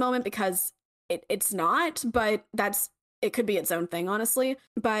broad at the moment because it's not, but it could be its own thing, honestly.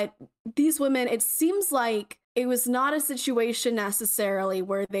 But these women, it seems like it was not a situation necessarily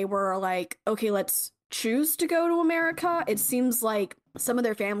where they were like, okay, let's choose to go to America. It seems like some of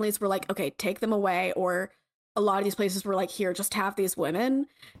their families were like, okay, take them away, or a lot of these places were like, here, just have these women.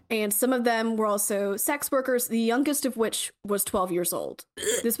 And some of them were also sex workers, the youngest of which was 12 years old.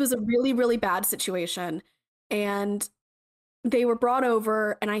 This was a really, really bad situation. And they were brought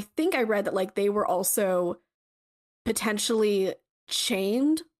over, and I think I read that like they were also potentially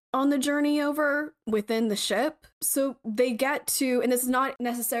chained on the journey over within the ship. So they get to, and this is not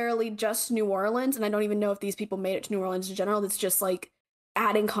necessarily just New Orleans, and I don't even know if these people made it to New Orleans in general. It's just like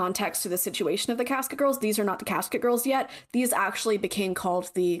adding context to the situation of the Casket Girls. These are not the Casket Girls yet. These actually became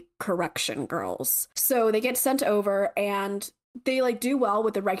called the Correction Girls. So they get sent over, and they like do well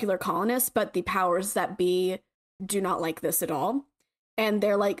with the regular colonists, but the powers that be do not like this at all. And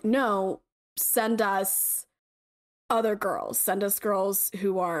they're like, no, send us other girls. Send us girls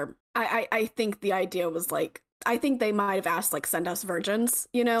who are I think the idea was like, I think they might have asked, like, send us virgins,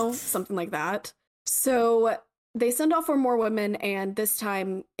 you know, something like that. So they send off for more women, and this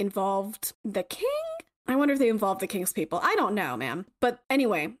time involved the king? I wonder if they involved the king's people. I don't know, man. But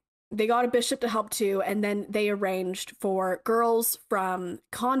anyway, they got a bishop to help too, and then they arranged for girls from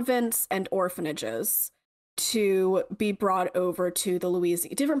convents and orphanages to be brought over to the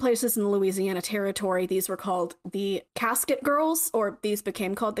different places in the Louisiana Territory. These were called the Casket Girls, or these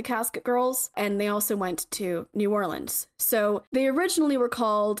became called the Casket Girls, and they also went to New Orleans. So they originally were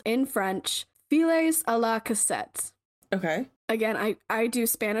called, in French, Filles à la Cassette. Okay. Again, I do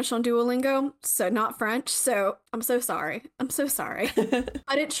Spanish on Duolingo, so not French, so I'm so sorry. I'm so sorry.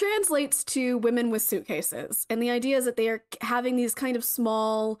 But it translates to women with suitcases. And the idea is that they are having these kind of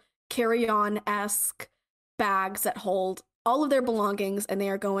small carry-on-esque bags that hold all of their belongings, and they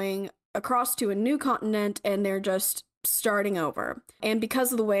are going across to a new continent, and they're just starting over. And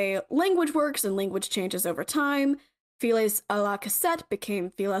because of the way language works and language changes over time, Filles à la Cassette became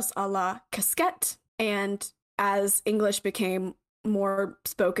Filles à la Casquette, and as English became more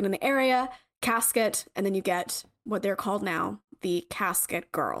spoken in the area, casket, and then you get what they're called now, the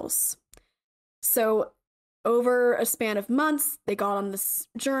Casket Girls. So over a span of months, they got on this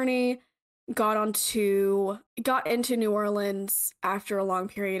journey, got into New Orleans after a long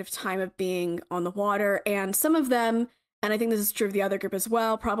period of time of being on the water, and some of them, and I think this is true of the other group as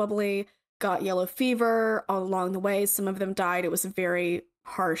well, probably got yellow fever all along the way. Some of them died. It was a very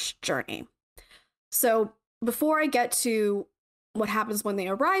harsh journey. So before I get to what happens when they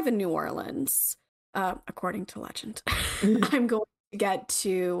arrive in New Orleans, according to legend, I'm going to get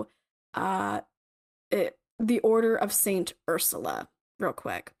to the Order of Saint Ursula real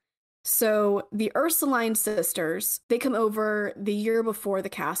quick. So the Ursuline sisters, they come over the year before the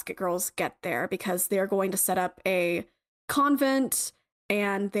Casket Girls get there because they're going to set up a convent,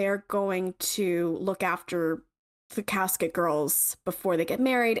 and they're going to look after the Casket Girls before they get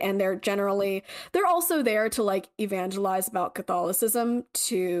married. And they're also there to, like, evangelize about Catholicism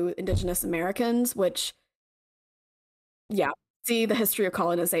to indigenous Americans, which, yeah, see the history of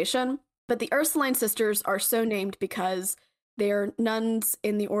colonization. But the Ursuline sisters are so named because they're nuns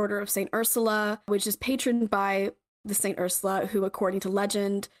in the Order of St. Ursula, which is patroned by the St. Ursula, who, according to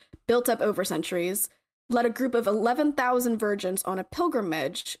legend, built up over centuries, led a group of 11,000 virgins on a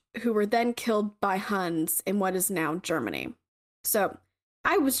pilgrimage who were then killed by Huns in what is now Germany. So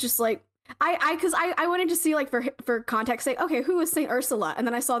I was just like, because I wanted to see, like, for context sake, okay, who is St. Ursula? And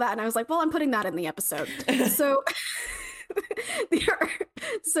then I saw that and I was like, well, I'm putting that in the episode. So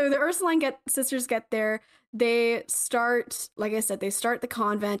the Ursuline sisters get there. They start, like I said, they start the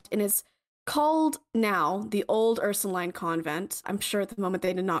convent, and it's called now the Old Ursuline Convent. I'm sure at the moment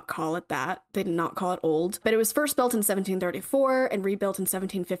they did not call it that. They did not call it old. But it was first built in 1734 and rebuilt in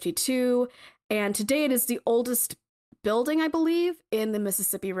 1752. And today it is the oldest building, I believe, in the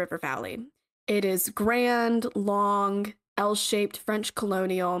Mississippi River Valley. It is grand, long, L-shaped French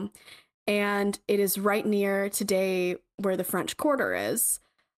colonial. And it is right near today where the French Quarter is.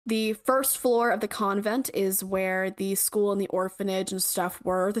 The first floor of the convent is where the school and the orphanage and stuff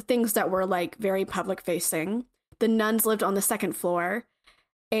were, the things that were, like, very public facing. The nuns lived on the second floor,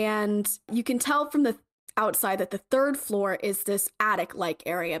 and you can tell from the outside that the third floor is this attic-like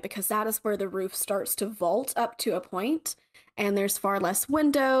area because that is where the roof starts to vault up to a point, and there's far less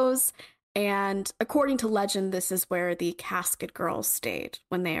windows. And according to legend, this is where the Casket Girls stayed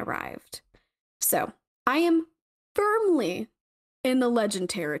when they arrived. So I am firmly in the legend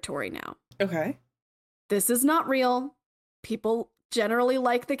territory now. Okay. This is not real. People generally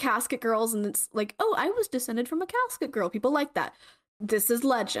like the Casket Girls, and it's like, oh, I was descended from a Casket Girl. People like that. This is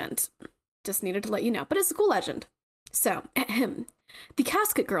legend. Just needed to let you know. But it's a cool legend. So, the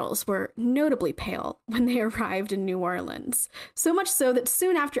Casket Girls were notably pale when they arrived in New Orleans. So much so that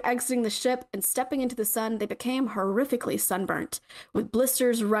soon after exiting the ship and stepping into the sun, they became horrifically sunburnt, with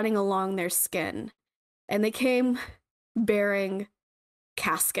blisters running along their skin. And they came bearing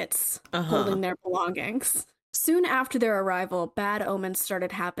caskets, holding their belongings. Soon after their arrival, bad omens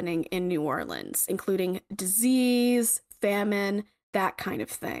started happening in New Orleans, including disease, famine, that kind of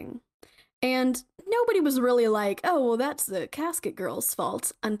thing. And nobody was really like, oh, well, that's the Casket Girls'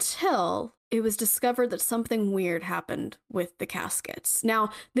 fault, until it was discovered that something weird happened with the caskets. Now,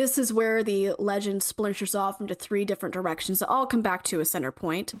 this is where the legend splinters off into three different directions that all come back to a center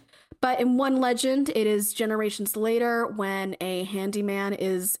point. But in one legend, it is generations later when a handyman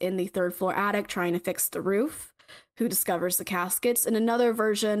is in the third floor attic trying to fix the roof, who discovers the caskets. In another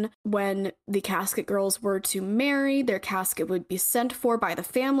version, when the casket girls were to marry, their casket would be sent for by the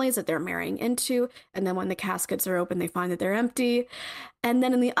families that they're marrying into. And then when the caskets are open, they find that they're empty. And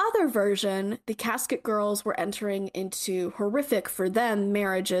then in the other version, the casket girls were entering into horrific for them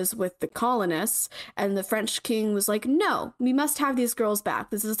marriages with the colonists. And the French king was like, no, we must have these girls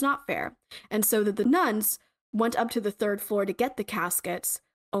back. This is not fair. And so that the nuns went up to the third floor to get the caskets,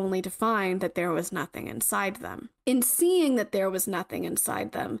 only to find that there was nothing inside them. In seeing that there was nothing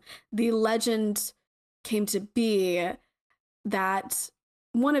inside them, the legend came to be that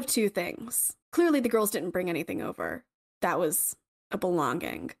one of two things. Clearly, the girls didn't bring anything over. That was a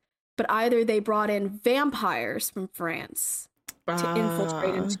belonging. But either they brought in vampires from France to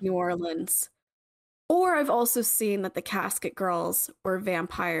infiltrate into New Orleans, or I've also seen that the casket girls were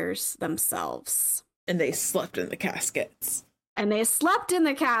vampires themselves. And they slept in the caskets. And they slept in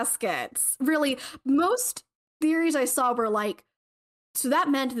the caskets. Really, most theories I saw were like, so that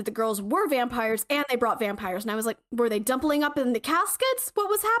meant that the girls were vampires and they brought vampires. And I was like, were they doubling up in the caskets? What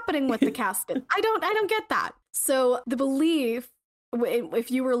was happening with the casket? I don't get that. So the belief,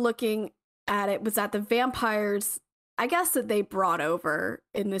 if you were looking at it, was that the vampires, I guess that they brought over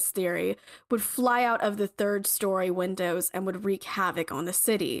in this theory, would fly out of the third story windows and would wreak havoc on the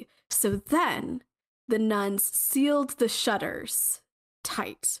city. So then the nuns sealed the shutters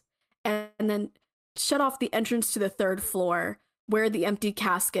tight and then shut off the entrance to the third floor where the empty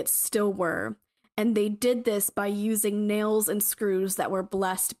caskets still were. And they did this by using nails and screws that were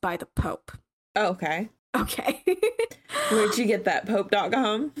blessed by the Pope. Oh, okay. Okay. Where'd you get that?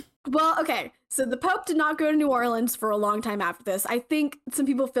 Pope.com? Well, okay. So the Pope did not go to New Orleans for a long time after this. I think some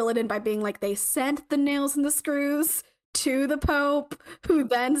people fill it in by being like they sent the nails and the screws to the Pope, who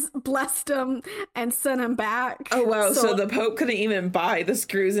then blessed him and sent him back. Oh, wow. So the Pope couldn't even buy the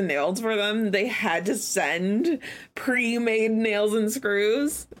screws and nails for them. They had to send pre-made nails and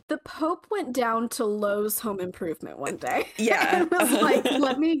screws. The Pope went down to Lowe's Home Improvement one day. Yeah. And was like,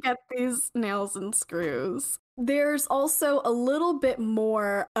 let me get these nails and screws. There's also a little bit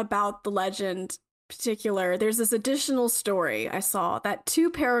more about the legend. Particular, there's this additional story I saw that two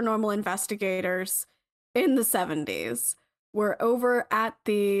paranormal investigators in the 70s were over at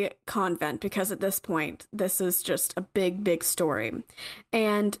the convent, because at this point, this is just a big story,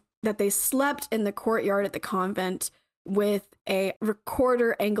 and that they slept in the courtyard at the convent with a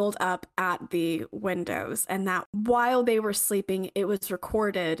recorder angled up at the windows, and that while they were sleeping, it was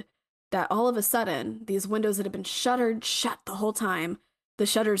recorded that all of a sudden, these windows that had been shuttered shut the whole time, the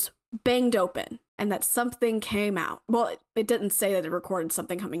shutters banged open, and that something came out. Well, it didn't say that it recorded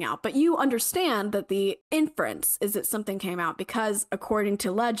something coming out, but you understand that the inference is that something came out because, according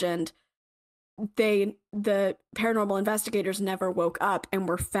to legend, the paranormal investigators never woke up and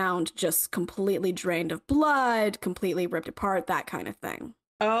were found just completely drained of blood, completely ripped apart, that kind of thing.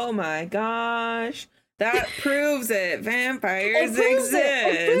 Oh my gosh. That proves it. Vampires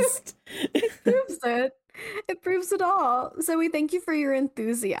exist. It proves it. It proves it all. So we thank you for your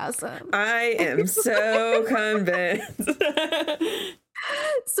enthusiasm. I am so convinced.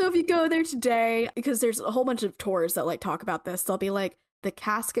 So if you go there today, because there's a whole bunch of tours that like talk about this, they'll be like, the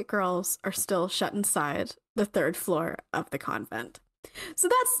casket girls are still shut inside the third floor of the convent. So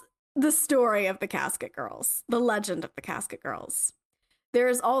that's the story of the casket girls, the legend of the casket girls. There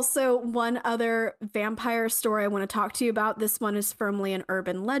is also one other vampire story I want to talk to you about. This one is firmly an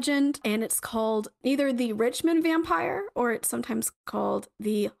urban legend, and it's called either the Richmond vampire or it's sometimes called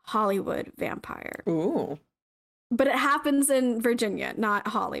the Hollywood vampire. Ooh. But it happens in Virginia, not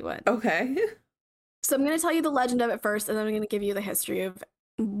Hollywood. Okay. So I'm going to tell you the legend of it first, and then I'm going to give you the history of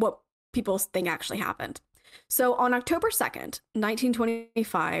what people think actually happened. So on October 2nd,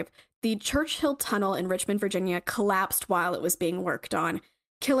 1925, the Churchill Tunnel in Richmond, Virginia collapsed while it was being worked on,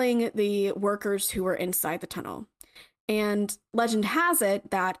 killing the workers who were inside the tunnel. And legend has it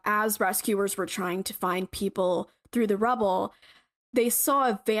that as rescuers were trying to find people through the rubble, they saw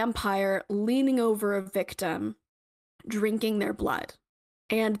a vampire leaning over a victim, drinking their blood.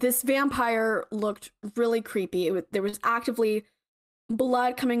 And this vampire looked really creepy. There was actively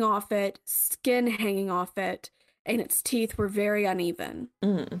blood coming off it, skin hanging off it, and its teeth were very uneven.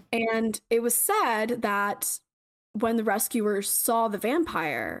 Mm. And it was said that when the rescuers saw the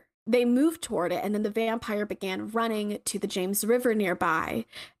vampire, they moved toward it, and then the vampire began running to the James River nearby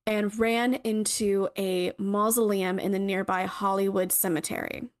and ran into a mausoleum in the nearby Hollywood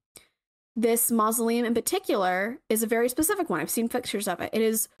Cemetery. This mausoleum in particular is a very specific one. I've seen pictures of it. It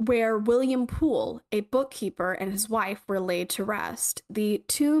is where William Poole, a bookkeeper, and his wife were laid to rest. The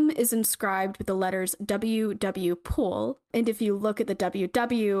tomb is inscribed with the letters W. W. Poole, And if you look at the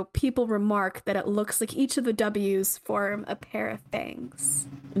WW, people remark that it looks like each of the W's form a pair of fangs.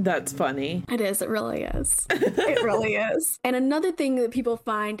 That's funny. It is. It really is. It really is. And another thing that people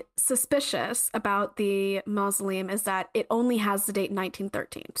find suspicious about the mausoleum is that it only has the date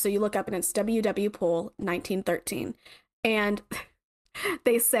 1913. So you look up and it's W.W. Poole, 1913. And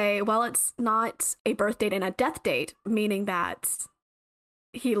they say, well, it's not a birth date and a death date, meaning that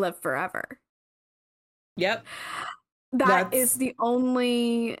he lived forever. Yep. That is the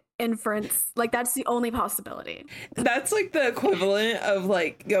only inference. Like, that's the only possibility. That's like the equivalent of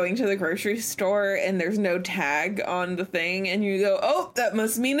like going to the grocery store and there's no tag on the thing and you go, oh, that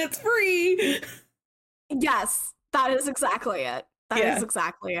must mean it's free. Yes, that is exactly it. That is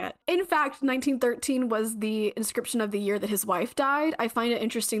exactly it. In fact, 1913 was the inscription of the year that his wife died. I find it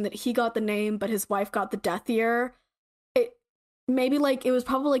interesting that he got the name, but his wife got the death year. It was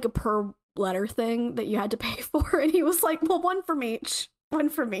probably like a per letter thing that you had to pay for, and he was like, well, one from each. One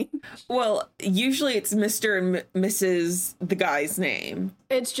for me. Well, usually it's Mr. and Mrs. the guy's name.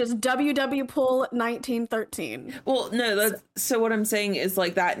 It's just W.W. Poole 1913. Well, no, so what I'm saying is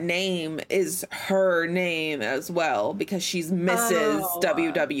like that name is her name as well because she's Mrs.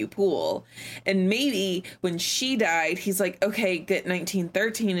 W.W. Poole. And maybe when she died, he's like, okay, get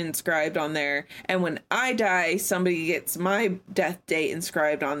 1913 inscribed on there. And when I die, somebody gets my death date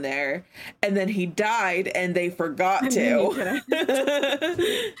inscribed on there. And then he died and they forgot to.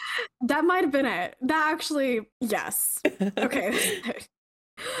 That might have been it. That actually, yes. Okay.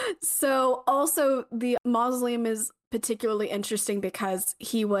 So also the mausoleum is particularly interesting because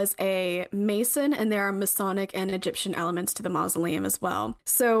he was a Mason and there are Masonic and Egyptian elements to the mausoleum as well.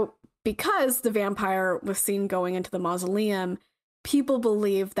 So because the vampire was seen going into the mausoleum, people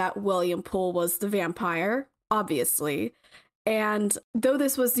believe that William Poole was the vampire, obviously. And though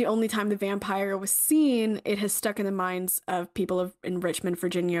this was the only time the vampire was seen, it has stuck in the minds of people in Richmond,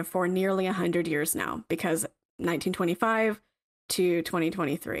 Virginia for nearly 100 years now, because 1925 to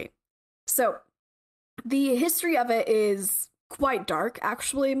 2023. So the history of it is quite dark,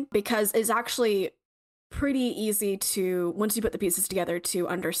 actually, because it's actually pretty easy to, once you put the pieces together, to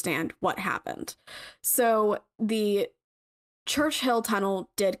understand what happened. So the Church Hill Tunnel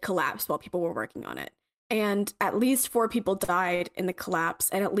did collapse while people were working on it. And at least 4 people died in the collapse,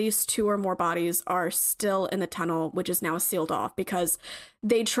 and at least 2 or more bodies are still in the tunnel, which is now sealed off because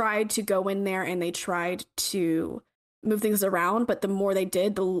they tried to go in there and they tried to move things around, but the more they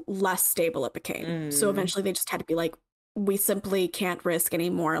did, the less stable it became. So eventually they just had to be like, we simply can't risk any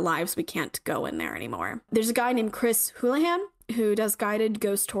more lives. We can't go in there anymore. There's a guy named Chris Houlihan who does guided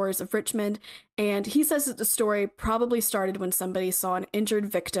ghost tours of Richmond, and he says that the story probably started when somebody saw an injured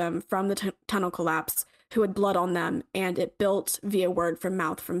victim from the tunnel collapse who had blood on them, and it built via word from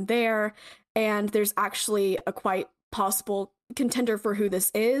mouth from there. And there's actually a quite possible contender for who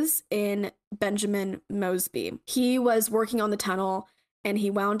this is in Benjamin Mosby. He was working on the tunnel and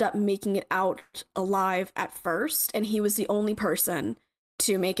he wound up making it out alive at first, and he was the only person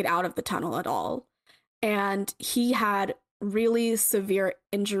to make it out of the tunnel at all. And he had really severe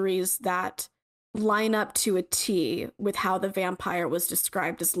injuries that line up to a T with how the vampire was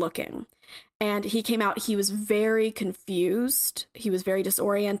described as looking. And he came out, he was very confused, he was very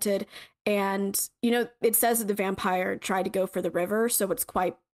disoriented, and, it says that the vampire tried to go for the river, so it's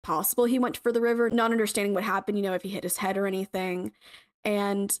quite possible he went for the river, not understanding what happened, if he hit his head or anything.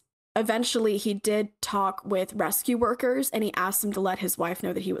 And eventually he did talk with rescue workers, and he asked them to let his wife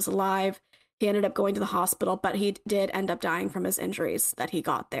know that he was alive. He ended up going to the hospital, but he did end up dying from his injuries that he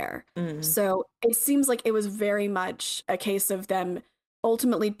got there. So it seems like it was very much a case of them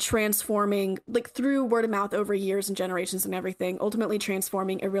ultimately transforming, like through word of mouth over years and generations and everything, ultimately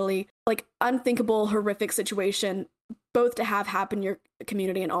transforming a really like unthinkable, horrific situation, both to have happen in your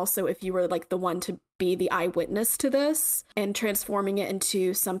community and also if you were like the one to be the eyewitness to this, and transforming it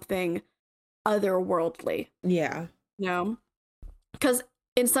into something otherworldly. Yeah. Because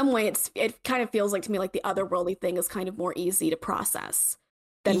in some way it kind of feels like to me like the otherworldly thing is kind of more easy to process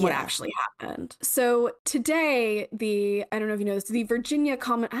than what actually happened. So today, I don't know if you know this, the Virginia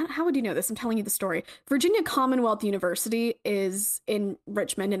how would you know this? I'm telling you the story. Virginia Commonwealth University is in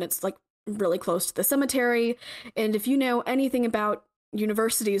Richmond, and it's like really close to the cemetery. And if you know anything about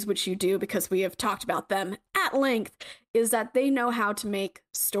universities, which you do because we have talked about them at length, is that they know how to make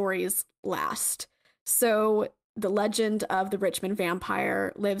stories last. So the legend of the Richmond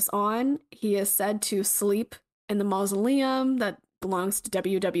vampire lives on. He is said to sleep in the mausoleum that belongs to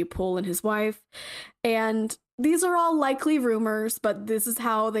W.W. Poole and his wife. And these are all likely rumors, but this is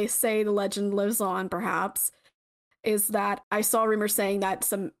how they say the legend lives on, perhaps. is that I saw rumors saying that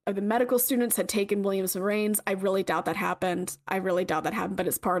some of the medical students had taken Williams and Rains. I really doubt that happened. But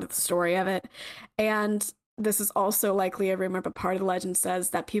it's part of the story of it. And this is also likely a rumor, but part of the legend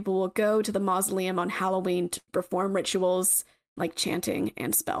says that people will go to the mausoleum on Halloween to perform rituals like chanting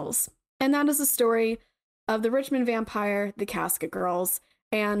and spells. And that is the story of the Richmond Vampire, the Casket Girls,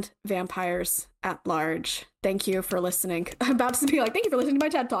 and vampires at large. Thank you for listening. I'm about to be like, thank you for listening to my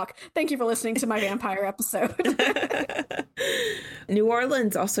TED Talk. Thank you for listening to my vampire episode. New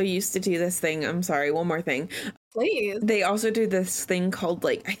Orleans also used to do this thing. I'm sorry, one more thing. Please. They also do this thing called,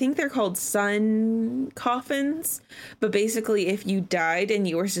 like, I think they're called sun coffins. But basically, if you died and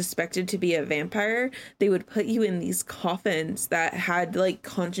you were suspected to be a vampire, they would put you in these coffins that had, like,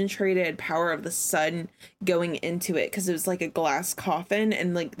 concentrated power of the sun going into it. Because it was like a glass coffin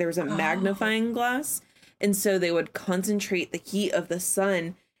and, like, there was a magnifying glass. And so they would concentrate the heat of the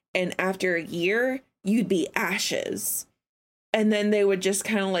sun. And after a year, you'd be ashes. And then they would just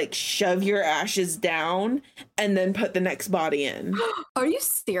kind of like shove your ashes down and then put the next body in. Are you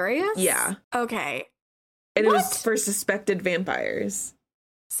serious? Yeah. Okay. And It was for suspected vampires.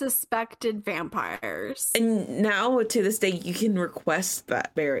 Suspected vampires. And now to this day, you can request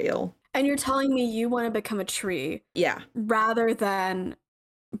that burial. And you're telling me you want to become a tree. Yeah. Rather than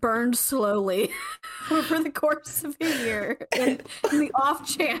burned slowly over the course of a year in the off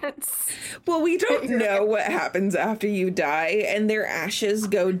chance. Well, we don't know what happens after you die, and their ashes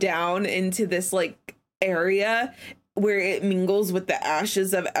go down into this like area where it mingles with the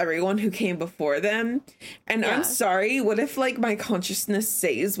ashes of everyone who came before them. And I'm sorry, what if like my consciousness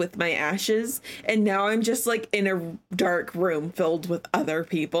stays with my ashes and now I'm just like in a dark room filled with other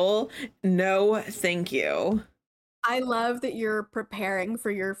people? No, thank you. I love that you're preparing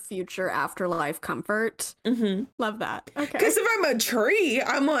for your future afterlife comfort. Mm-hmm. Love that. Okay. Because if I'm a tree,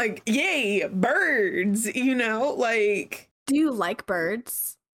 I'm like, yay, birds, you know, like. Do you like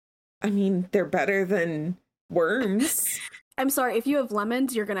birds? I mean, they're better than worms. I'm sorry, if you have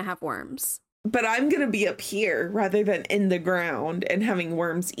lemons, you're going to have worms. But I'm going to be up here rather than in the ground and having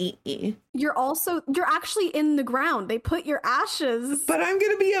worms eat me. You're actually in the ground. They put your ashes. But I'm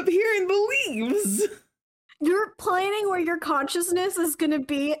going to be up here in the leaves. You're planning where your consciousness is going to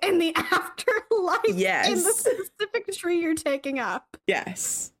be in the afterlife. Yes. In the specific tree you're taking up.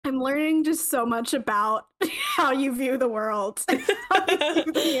 Yes. I'm learning just so much about how you view the world. How you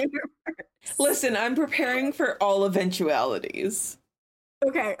view the universe. Listen, I'm preparing for all eventualities.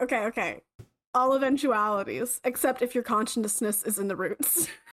 Okay. All eventualities, except if your consciousness is in the roots.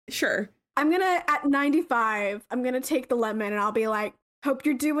 Sure. At 95, I'm going to take the lemon and I'll be like, hope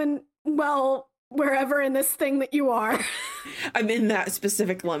you're doing well wherever in this thing that you are. I'm in that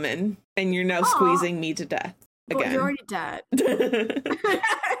specific lemon, and you're now squeezing me to death again. Well, you're already dead.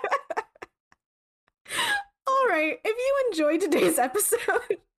 All right. If you enjoyed today's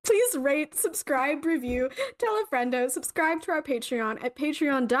episode, please rate, subscribe, review, tell a friendo, subscribe to our Patreon at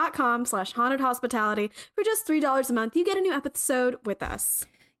patreon.com/hauntedhospitality. For just $3 a month, you get a new episode with us.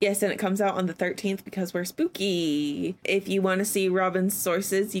 Yes, and it comes out on the 13th because we're spooky. If you want to see Robin's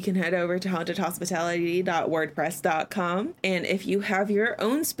sources, you can head over to hauntedhospitality.wordpress.com. And if you have your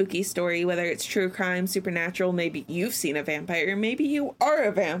own spooky story, whether it's true crime, supernatural, maybe you've seen a vampire, maybe you are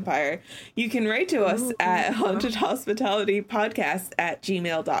a vampire, you can write to us at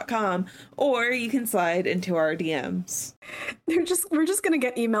hauntedhospitalitypodcast@gmail.com, or you can slide into our DMs. We're just going to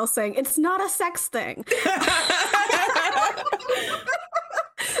get emails saying, it's not a sex thing.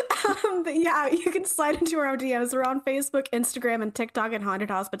 But yeah, you can slide into our DMs. We're on Facebook, Instagram, and TikTok at Haunted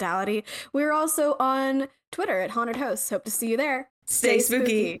Hospitality. We're also on Twitter at Haunted Hosts. Hope to see you there. Stay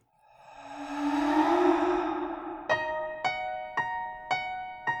spooky.